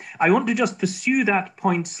true. I want to just pursue that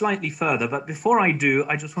point slightly further, but before I do,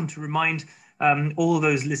 I just want to remind all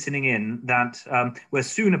those listening in that we're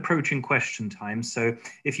soon approaching question time. So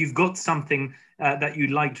if you've got something that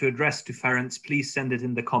you'd like to address to Ferenc, please send it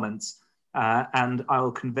in the comments, and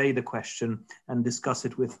I'll convey the question and discuss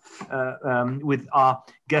it with our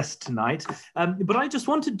guest tonight. But I just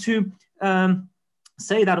wanted to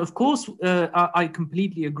say that, of course, I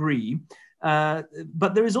completely agree.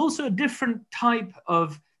 But there is also a different type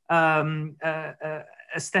of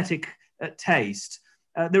aesthetic taste.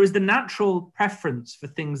 There is the natural preference for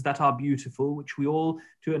things that are beautiful, which we all,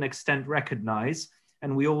 to an extent, recognize.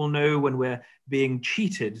 And we all know when we're being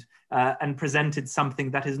cheated and presented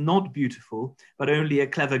something that is not beautiful, but only a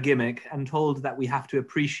clever gimmick, and told that we have to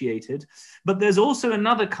appreciate it. But there's also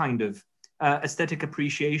another kind of aesthetic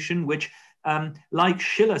appreciation, which, like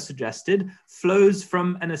Schiller suggested, flows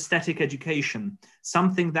from an aesthetic education,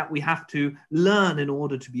 something that we have to learn in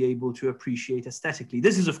order to be able to appreciate aesthetically.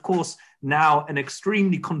 This is, of course, now an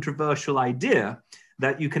extremely controversial idea,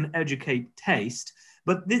 that you can educate taste,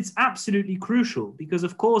 but it's absolutely crucial, because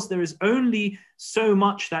of course there is only so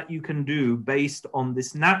much that you can do based on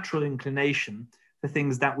this natural inclination for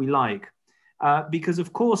things that we like. Because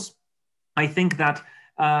of course, I think that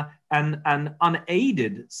an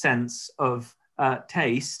unaided sense of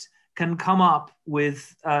taste can come up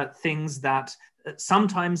with things that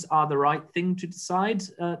sometimes are the right thing to decide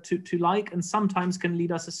to like, and sometimes can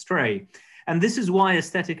lead us astray. And this is why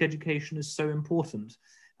aesthetic education is so important.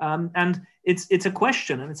 And it's a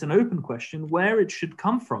question, and it's an open question, where it should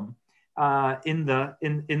come from in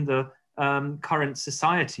the current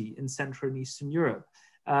society in Central and Eastern Europe.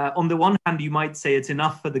 On the one hand, you might say it's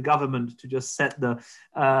enough for the government to just set the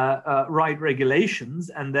right regulations,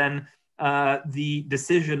 and then the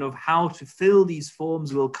decision of how to fill these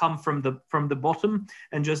forms will come from the bottom,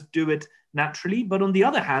 and just do it naturally. But on the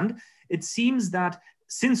other hand, it seems that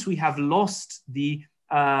since we have lost the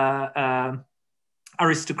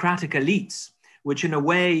aristocratic elites, which in a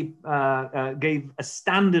way gave a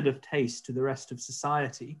standard of taste to the rest of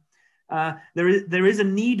society, there is a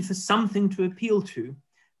need for something to appeal to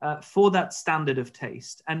for that standard of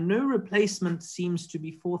taste, and no replacement seems to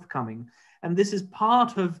be forthcoming. And this is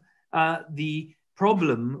part of the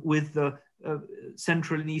problem with the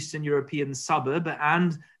Central and Eastern European suburb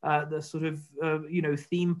and the sort of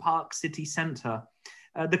theme park city center.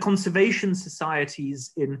 The conservation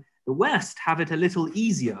societies in the West have it a little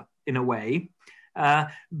easier in a way,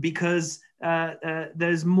 because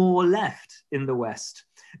there's more left in the West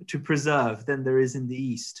to preserve than there is in the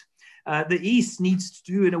East. The East needs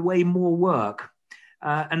to do in a way more work,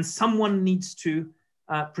 and someone needs to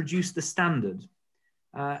produce the standard.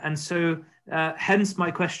 And so hence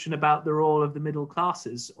my question about the role of the middle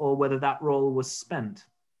classes, or whether that role was spent.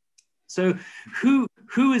 So who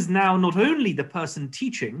is now not only the person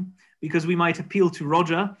teaching, because we might appeal to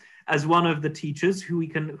Roger as one of the teachers who we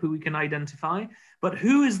can identify, but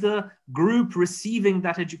who is the group receiving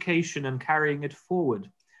that education and carrying it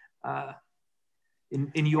forward,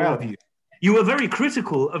 in your view? You were very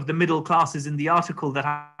critical of the middle classes in the article that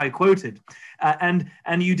I quoted, and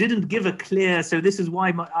you didn't give a clear. So this is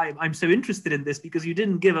why I'm so interested in this, because you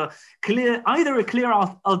didn't give either a clear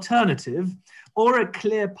alternative or a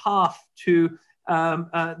clear path to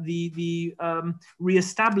the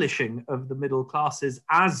reestablishing of the middle classes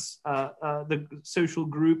as the social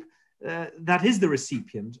group that is the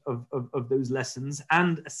recipient of those lessons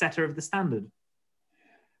and a setter of the standard.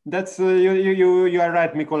 That's you are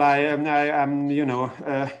right, Mikołaj. I'm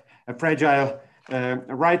a fragile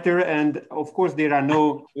writer, and of course there are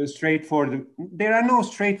no straightforward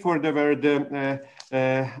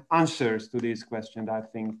answers to these questions. I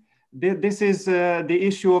think this is the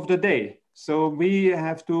issue of the day. So we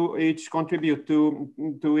have to each contribute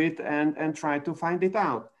to it and try to find it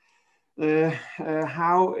out.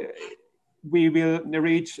 How we will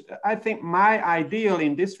reach. I think my ideal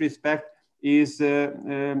in this respect is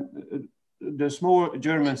the small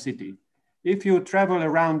German city. If you travel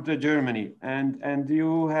around Germany and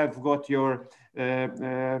you have got your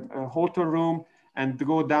hotel room and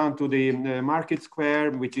go down to the market square,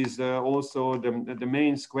 which is also the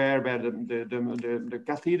main square where the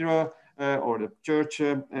cathedral or the church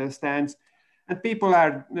stands, and people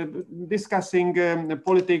are discussing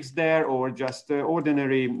politics there, or just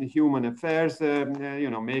ordinary human affairs,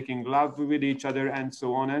 making love with each other and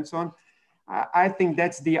so on and so on. I think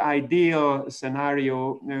that's the ideal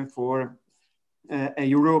scenario for a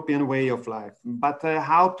European way of life. But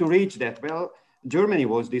how to reach that? Well, Germany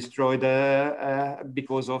was destroyed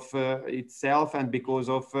because of itself and because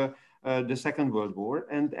of the Second World War,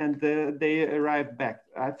 and they arrived back.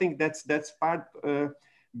 I think that's part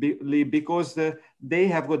because they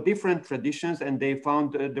have got different traditions, and they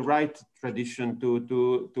found the right tradition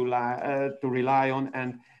to rely on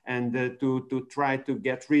and to try to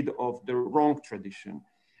get rid of the wrong tradition.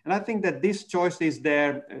 And I think that this choice is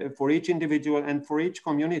there for each individual and for each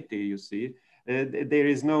community. You see, there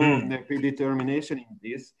is no predetermination in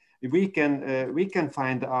this. We can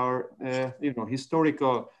find our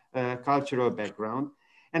historical cultural background,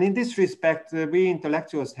 and in this respect, we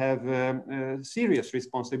intellectuals have serious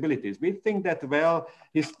responsibilities. We think that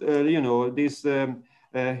these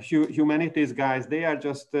humanities guys, they are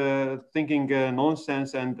just thinking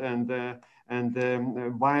nonsense and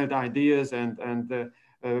wild ideas and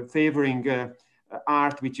favoring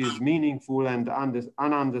art which is meaningful and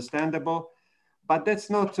ununderstandable. But that's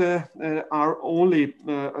not our only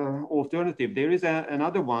alternative. There is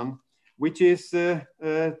another one, which is to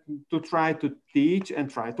try to teach and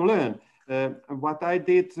try to learn. What I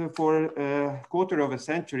did for a quarter of a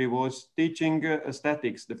century was teaching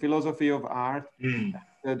aesthetics, the philosophy of art,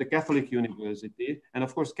 at the Catholic University. And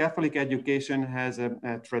of course, Catholic education has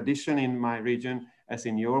a tradition in my region, as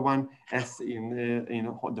in your one, as in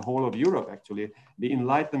the whole of Europe, actually. The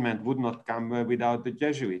Enlightenment would not come without the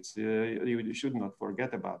Jesuits. You should not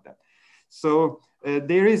forget about that. So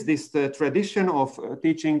there is this tradition of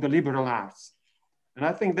teaching the liberal arts. And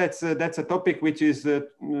I think that's a topic which is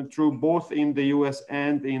true both in the US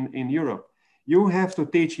and in Europe. You have to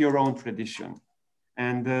teach your own tradition.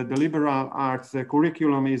 And the liberal arts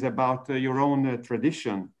curriculum is about your own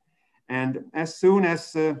tradition. And as soon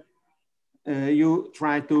as you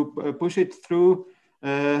try to push it through,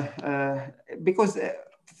 because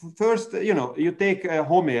first, you take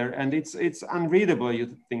Homer and it's unreadable,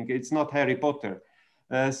 you think, it's not Harry Potter.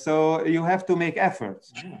 So you have to make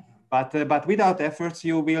efforts. But without efforts,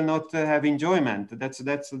 you will not have enjoyment. That's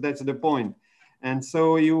the point. And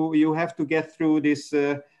so you have to get through this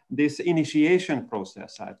initiation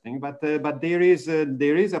process, I think. But there is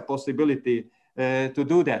a possibility to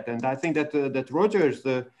do that. And I think that Roger's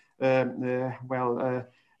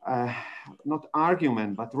not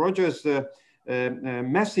argument, but Roger's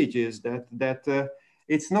message is that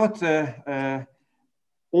it's not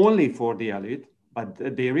only for the elite, but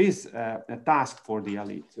there is a task for the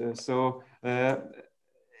elite.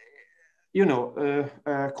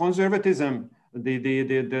 Conservatism,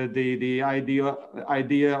 the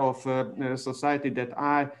idea of society that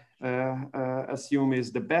I assume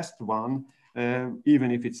is the best one,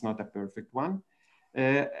 even if it's not a perfect one,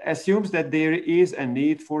 assumes that there is a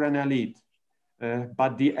need for an elite.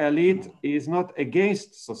 But the elite is not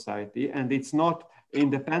against society, and it's not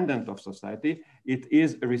independent of society. It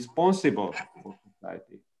is responsible for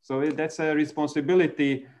society. So that's a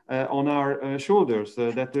responsibility on our shoulders,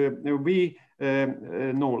 that we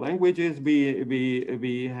know languages,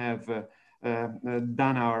 we have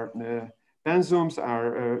done our pensums,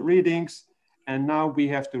 our readings, and now we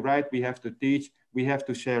have to write, we have to teach, we have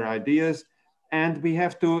to share ideas, and we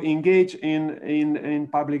have to engage in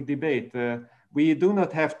public debate. We do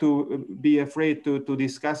not have to be afraid to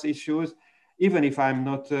discuss issues, even if I'm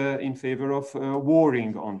not in favor of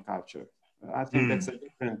warring on culture. I think that's a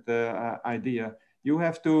different idea. You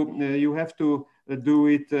have to do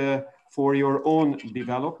it for your own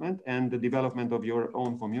development and the development of your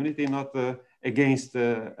own community, not against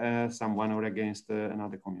someone or against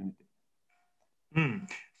another community.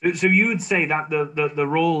 So you would say that the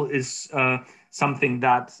role is something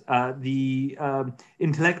that the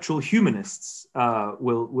intellectual humanists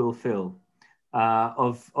will fill.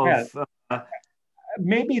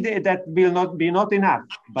 Maybe that will not be enough,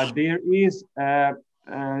 but there is a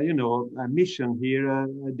mission here.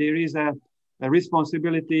 There is a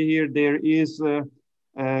responsibility here. There is a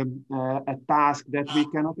task that we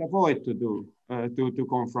cannot avoid to do, to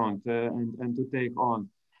confront and to take on.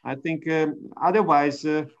 I think otherwise,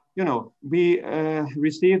 we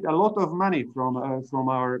received a lot of money from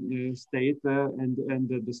our state, and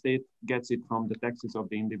the state gets it from the taxes of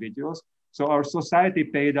the individuals. So our society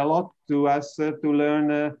paid a lot to us to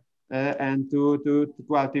learn and to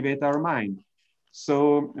cultivate our mind.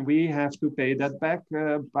 So we have to pay that back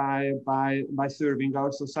by serving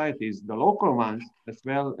our societies, the local ones as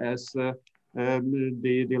well as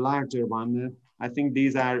the larger one. I think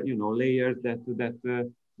these are layers that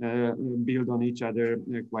build on each other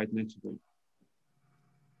quite naturally.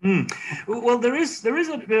 Well, there is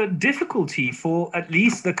a difficulty for at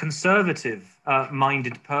least the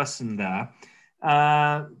conservative-minded person there,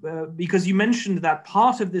 because you mentioned that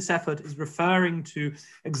part of this effort is referring to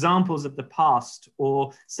examples of the past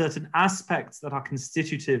or certain aspects that are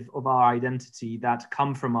constitutive of our identity that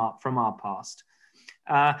come from our past,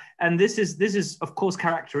 and this is of course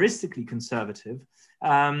characteristically conservative.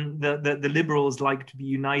 The liberals like to be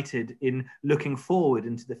united in looking forward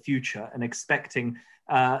into the future and expecting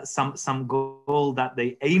some goal that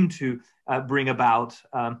they aim to bring about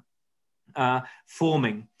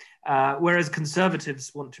forming, whereas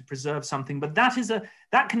conservatives want to preserve something. But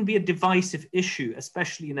that can be a divisive issue,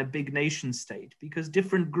 especially in a big nation state, because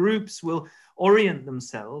different groups will orient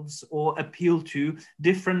themselves or appeal to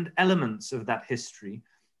different elements of that history.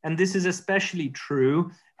 And this is especially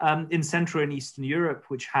true in Central and Eastern Europe,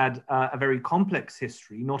 which had a very complex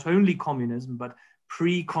history, not only communism, but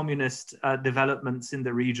pre-communist developments in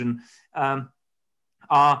the region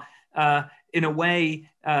are in a way,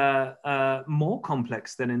 more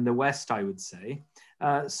complex than in the West, I would say.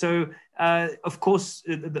 Of course,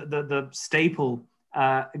 the staple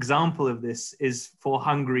example of this is for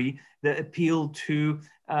Hungary, the appeal to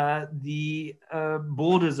the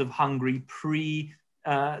borders of Hungary pre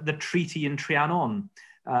the treaty in Trianon,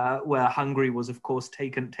 where Hungary was, of course,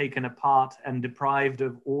 taken apart and deprived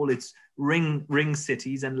of all its ring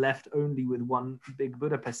cities and left only with one big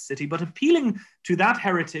Budapest city. But appealing to that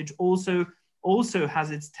heritage also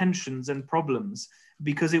has its tensions and problems,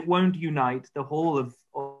 because it won't unite the whole of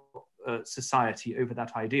society over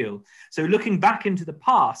that ideal. So looking back into the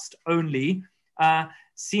past only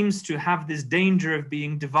seems to have this danger of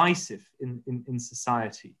being divisive in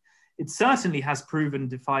society. It certainly has proven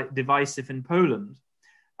divisive in Poland,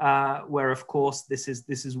 where, of course, this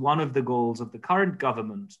is one of the goals of the current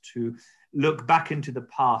government, to look back into the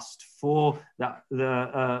past for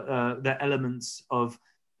the elements of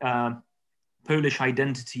Polish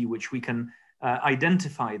identity which we can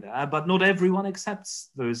identify there, but not everyone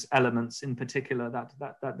accepts those elements in particular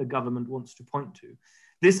that the government wants to point to.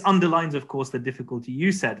 This underlines, of course, the difficulty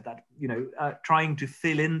you said, that trying to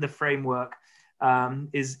fill in the framework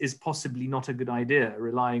is possibly not a good idea.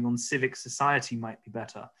 Relying on civic society might be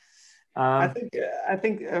better. I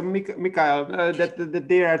think Mikael, that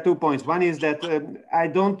there are 2 points. One is that I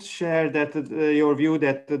don't share that your view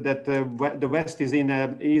that the West is in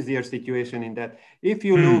an easier situation in that. If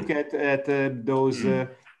you look at those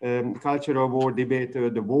cultural war debate,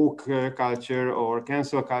 the woke culture or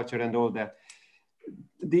cancel culture and all that,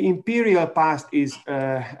 the imperial past is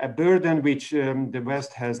a burden which the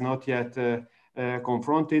West has not yet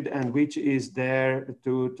confronted and which is there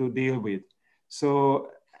to deal with. So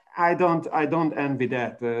I don't envy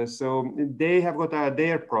that. So they have got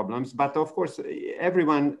their problems, but of course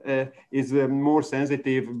everyone is more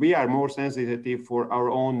sensitive. We are more sensitive for our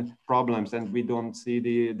own problems, and we don't see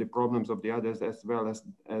the problems of the others as well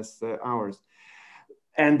as ours.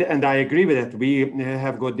 And I agree with that. We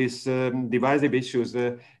have got these divisive issues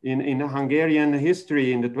in Hungarian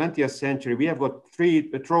history in the 20th century. We have got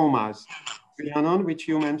 3 traumas. Trianon, which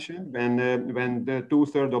you mentioned, when the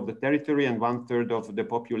 2/3 of the territory and 1/3 of the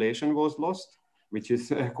population was lost, which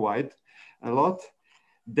is quite a lot.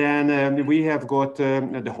 Then we have got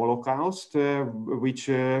the Holocaust, which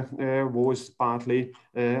was partly,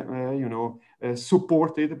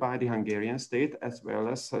 supported by the Hungarian state as well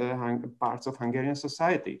as parts of Hungarian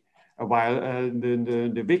society, while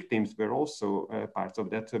the victims were also parts of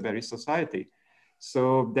that very society.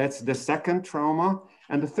 So that's the second trauma.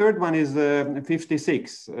 And the third one is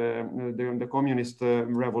 56, the communist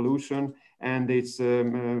revolution and its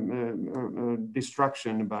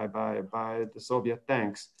destruction by the Soviet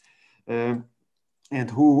tanks. And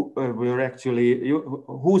who were actually,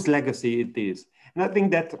 whose legacy it is. And I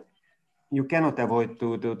think that you cannot avoid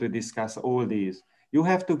to discuss all these. You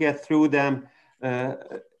have to get through them.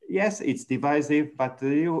 Yes, it's divisive, but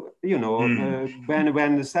when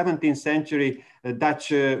the 17th century Dutch,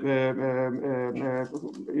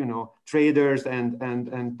 traders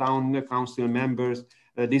and town council members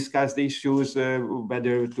discussed issues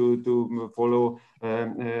whether to follow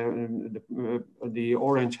the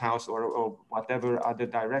Orange House or whatever other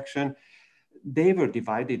direction, they were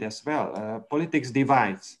divided as well. Politics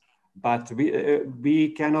divides. But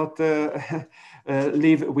we cannot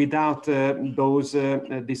live without those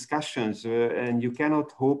discussions, and you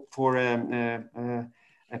cannot hope for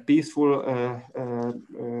a peaceful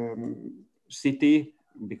city,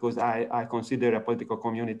 because I consider a political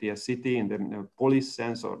community a city in the polis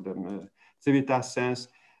sense or the civitas sense,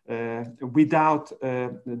 without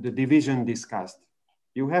the division discussed.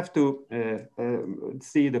 You have to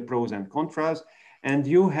see the pros and contras, and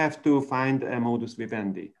you have to find a modus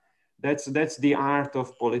vivendi. That's the art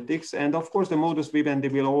of politics. And of course, the modus vivendi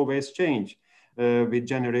will always change with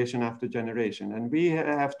generation after generation. And we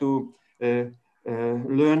have to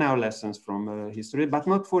learn our lessons from history, but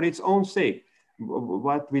not for its own sake.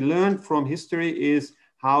 What we learn from history is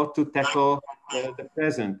how to tackle the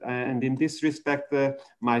present. And in this respect,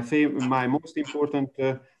 my most important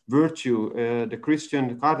virtue, the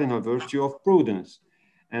Christian cardinal virtue of prudence.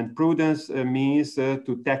 And prudence means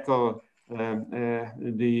to tackle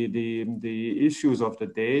the issues of the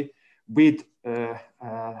day with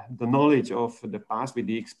the knowledge of the past, with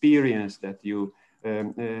the experience that you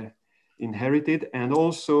inherited, and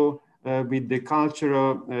also with the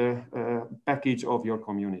cultural package of your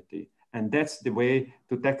community. And that's the way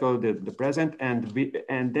to tackle the present, and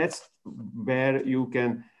that's where you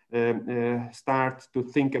can start to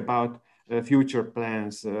think about future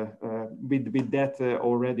plans with that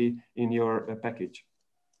already in your package.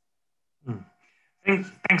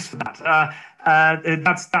 Thanks for that.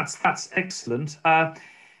 That's excellent.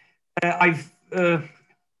 I've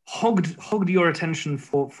hogged your attention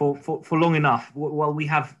for long enough. Well, we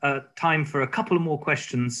have time for a couple of more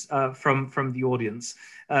questions from the audience,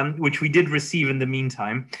 which we did receive in the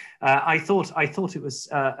meantime. I thought it was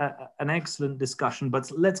an excellent discussion,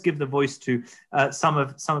 but let's give the voice to some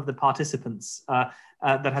of the participants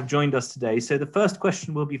that have joined us today. So the first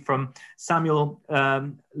question will be from Samuel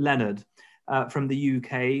Leonard from the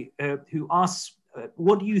UK, who asks,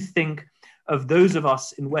 what do you think of those of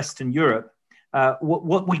us in Western Europe,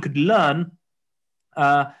 what we could learn?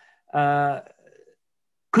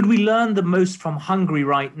 Could we learn the most from Hungary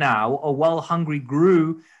right now, or while Hungary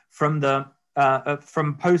grew from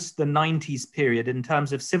post the 90s period in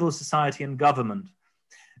terms of civil society and government?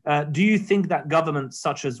 Do you think that governments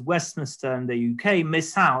such as Westminster and the UK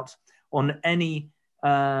miss out on anything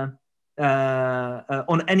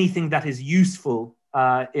that is useful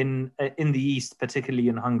in the East, particularly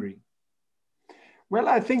in Hungary? Well,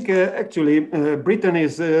 I think actually Britain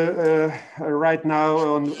is right now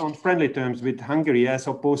on friendly terms with Hungary, as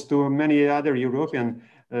opposed to many other European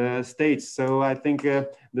states. So I think the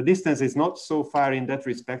distance is not so far in that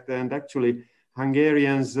respect. And actually,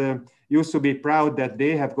 Hungarians used to be proud that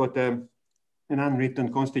they have got an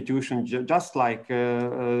unwritten constitution, just like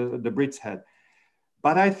the Brits had.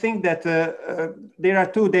 But I think that there are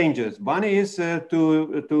two dangers. One is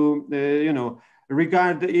to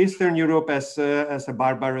regard Eastern Europe as a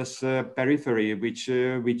barbarous periphery,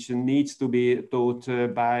 which needs to be taught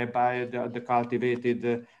by the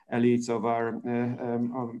cultivated elites of our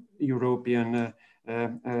European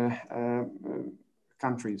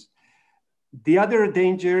countries. The other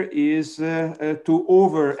danger is to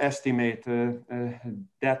overestimate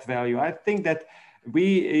that value. I think that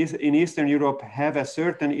we in Eastern Europe have a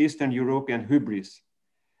certain Eastern European hubris.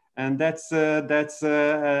 And that's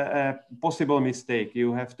a possible mistake.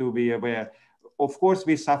 You have to be aware. Of course,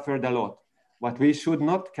 we suffered a lot, but we should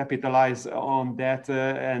not capitalize on that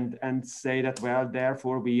and say that, well,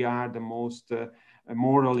 therefore we are the most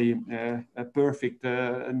morally perfect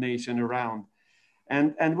nation around.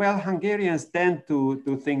 And well, Hungarians tend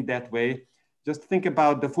to think that way. Just think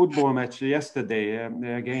about the football match yesterday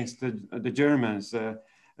against the Germans.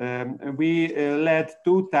 We led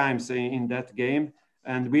 2 times in that game.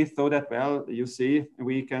 And we thought that, well, you see,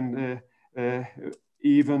 we can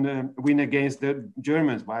even win against the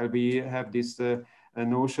Germans, while we have this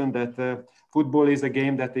notion that football is a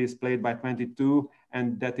game that is played by 22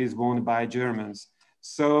 and that is won by Germans.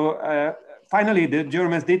 So finally, the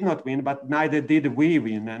Germans did not win, but neither did we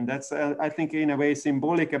win. And that's, I think, in a way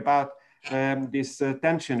symbolic about this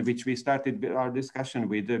tension, which we started our discussion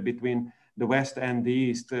with between the West and the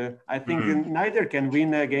East. I think neither can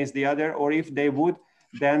win against the other, or if they would,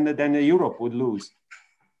 then Europe would lose.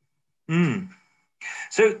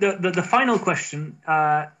 So the final question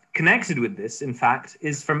connected with this, in fact,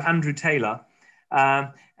 is from Andrew Taylor,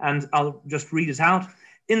 and I'll just read it out.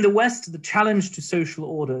 In the West, the challenge to social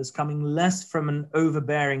order is coming less from an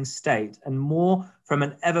overbearing state and more from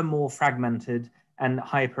an ever more fragmented and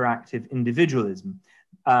hyperactive individualism.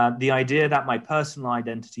 The idea that my personal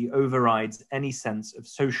identity overrides any sense of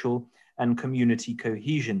social and community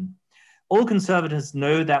cohesion. All conservatives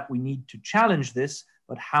know that we need to challenge this,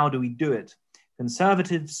 but how do we do it?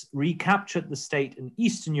 Conservatives recaptured the state in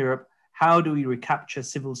Eastern Europe. How do we recapture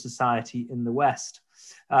civil society in the West?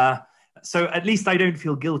 So at least I don't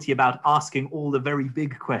feel guilty about asking all the very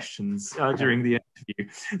big questions during the interview.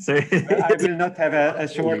 So I will not have a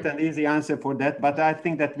short and easy answer for that, but I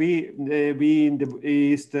think that we in the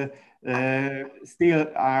East still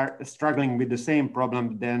are struggling with the same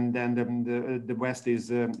problem than the West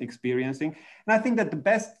is experiencing. And I think that the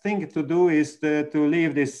best thing to do is to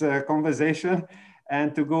leave this conversation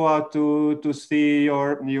and to go out to see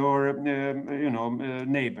your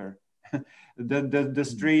neighbor, the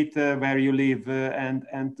street where you live,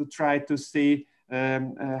 and to try to see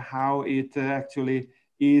how it actually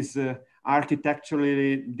is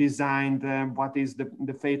architecturally designed, what is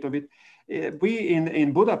the fate of it. We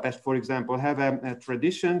in Budapest, for example, have a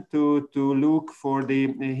tradition to look for the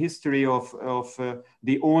history of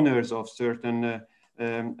the owners of certain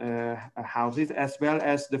houses, as well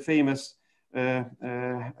as the famous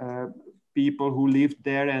people who lived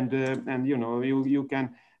there, and you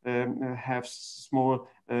can have small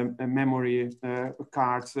memory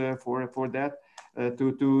cards for that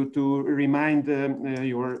to remind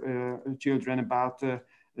your children about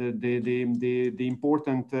the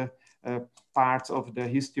important parts of the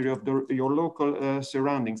history of your local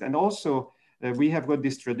surroundings. And also we have got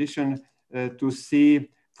this tradition to see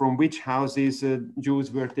from which houses Jews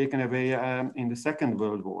were taken away in the Second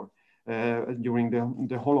World War during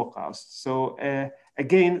the Holocaust. So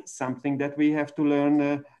again, something that we have to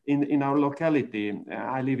learn in our locality.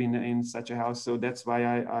 I live in such a house, so that's why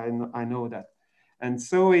I know that. And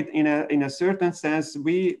so in a certain sense,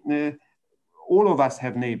 we all of us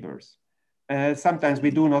have neighbors. Sometimes we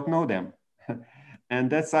do not know them. And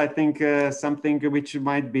that's, I think, something which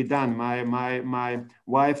might be done. My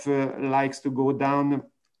wife likes to go down.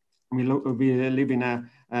 We live in a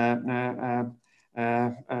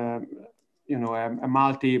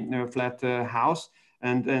multi-flat house,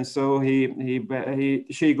 and so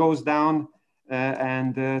she goes down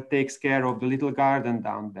and takes care of the little garden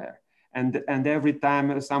down there. And every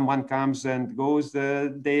time someone comes and goes,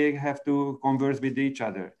 they have to converse with each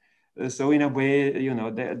other. So in a way, you know,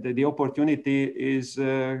 the opportunity is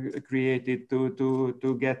created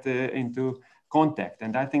to get into contact.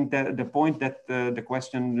 And I think that the point that the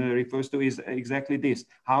question refers to is exactly this: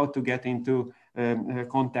 how to get into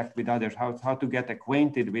contact with others, how to get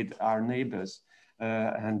acquainted with our neighbors.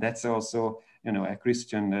 And that's also, you know, a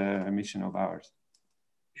Christian mission of ours.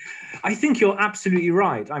 I think you're absolutely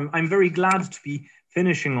right. I'm very glad to be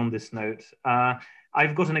finishing on this note.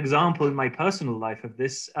 I've got an example in my personal life of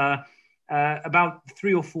this. About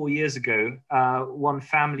 3 or 4 years ago, one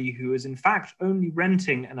family who was in fact only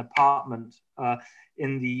renting an apartment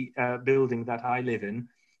in the building that I live in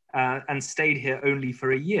and stayed here only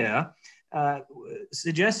for a year,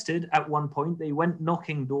 suggested at one point, they went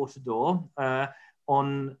knocking door to door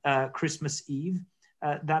on Christmas Eve,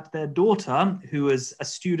 that their daughter, who was a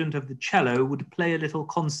student of the cello, would play a little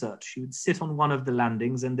concert. She would sit on one of the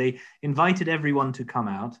landings, and they invited everyone to come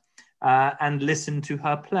out and listen to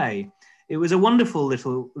her play. It was a wonderful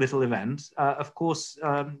little event. Of course,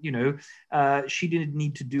 you know, she didn't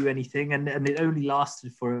need to do anything, and it only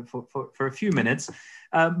lasted for a few minutes.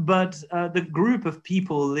 But the group of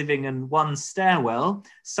people living in one stairwell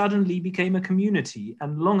suddenly became a community.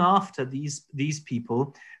 And long after, these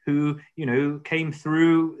people who, you know, came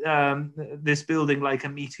through this building like a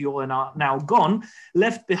meteor and are now gone,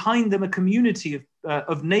 left behind them a community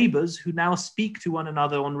of neighbors who now speak to one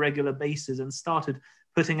another on regular basis and started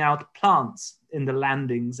putting out plants in the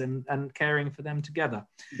landings and caring for them together.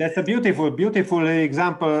 That's a beautiful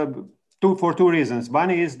example for two reasons.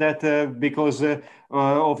 One is that because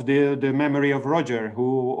of the memory of Roger,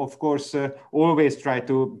 who of course always tried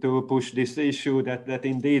to push this issue that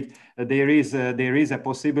indeed there is a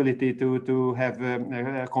possibility to have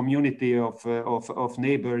a community of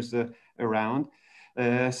neighbors around.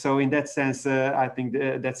 So in that sense, I think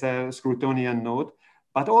that's a Scrutonian note.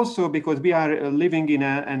 But also because we are living in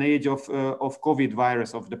an age of COVID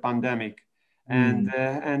virus, of the pandemic. And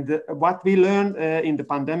what we learned in the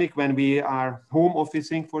pandemic when we are home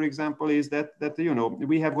officing, for example, is that you know,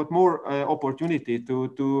 we have got more opportunity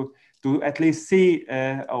to at least see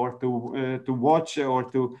or to watch or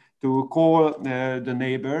to call the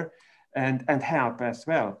neighbor and help as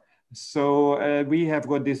well. So we have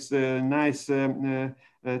got this nice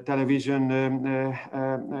television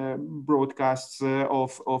broadcasts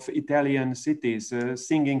of Italian cities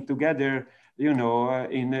singing together, you know,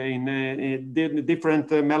 in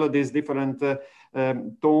different melodies, different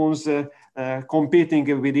tones,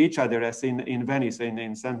 competing with each other, as in Venice,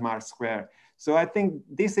 in St. Mark's Square. So I think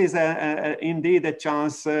this is indeed a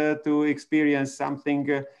chance to experience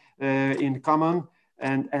something in common,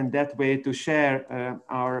 and that way to share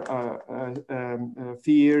our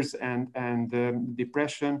fears and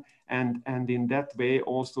depression, and in that way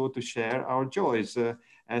also to share our joys,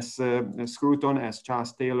 as Scruton, as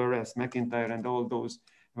Charles Taylor, as McIntyre, and all those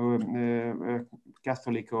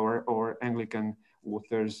Catholic or Anglican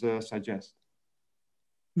authors suggest.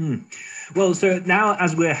 Well, so now,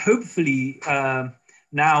 as we're hopefully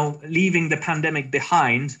now leaving the pandemic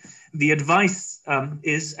behind, the advice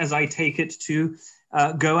is, as I take it, to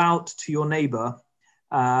go out to your neighbor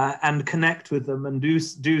and connect with them and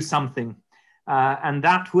do something. And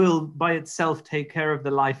that will by itself take care of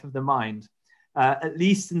the life of the mind, at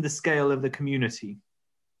least in the scale of the community.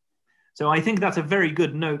 So I think that's a very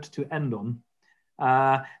good note to end on.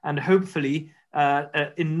 And hopefully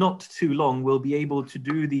in not too long, we'll be able to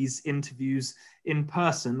do these interviews in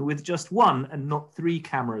person with just one and not 3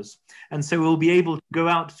 cameras. And so we'll be able to go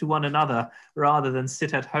out to one another rather than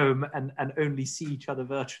sit at home and only see each other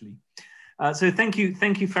virtually. So thank you,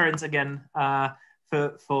 Ferenc, again,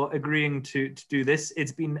 for agreeing to do this.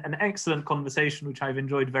 It's been an excellent conversation, which I've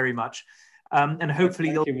enjoyed very much. And hopefully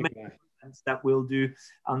there'll be many events that we'll do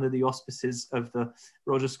under the auspices of the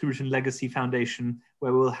Roger Scruton Legacy Foundation,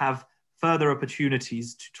 where we'll have further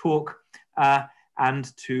opportunities to talk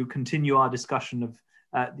and to continue our discussion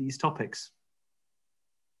these topics.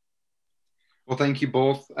 Well, thank you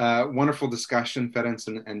both. Wonderful discussion, Ferenc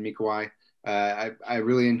and Mikołaj. I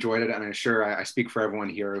really enjoyed it, and I'm sure I speak for everyone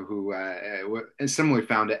here who similarly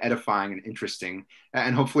found it edifying and interesting,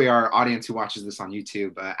 and hopefully our audience who watches this on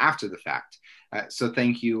YouTube after the fact. So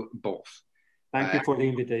thank you both. Thank you for the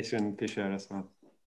invitation, Fisher, as well.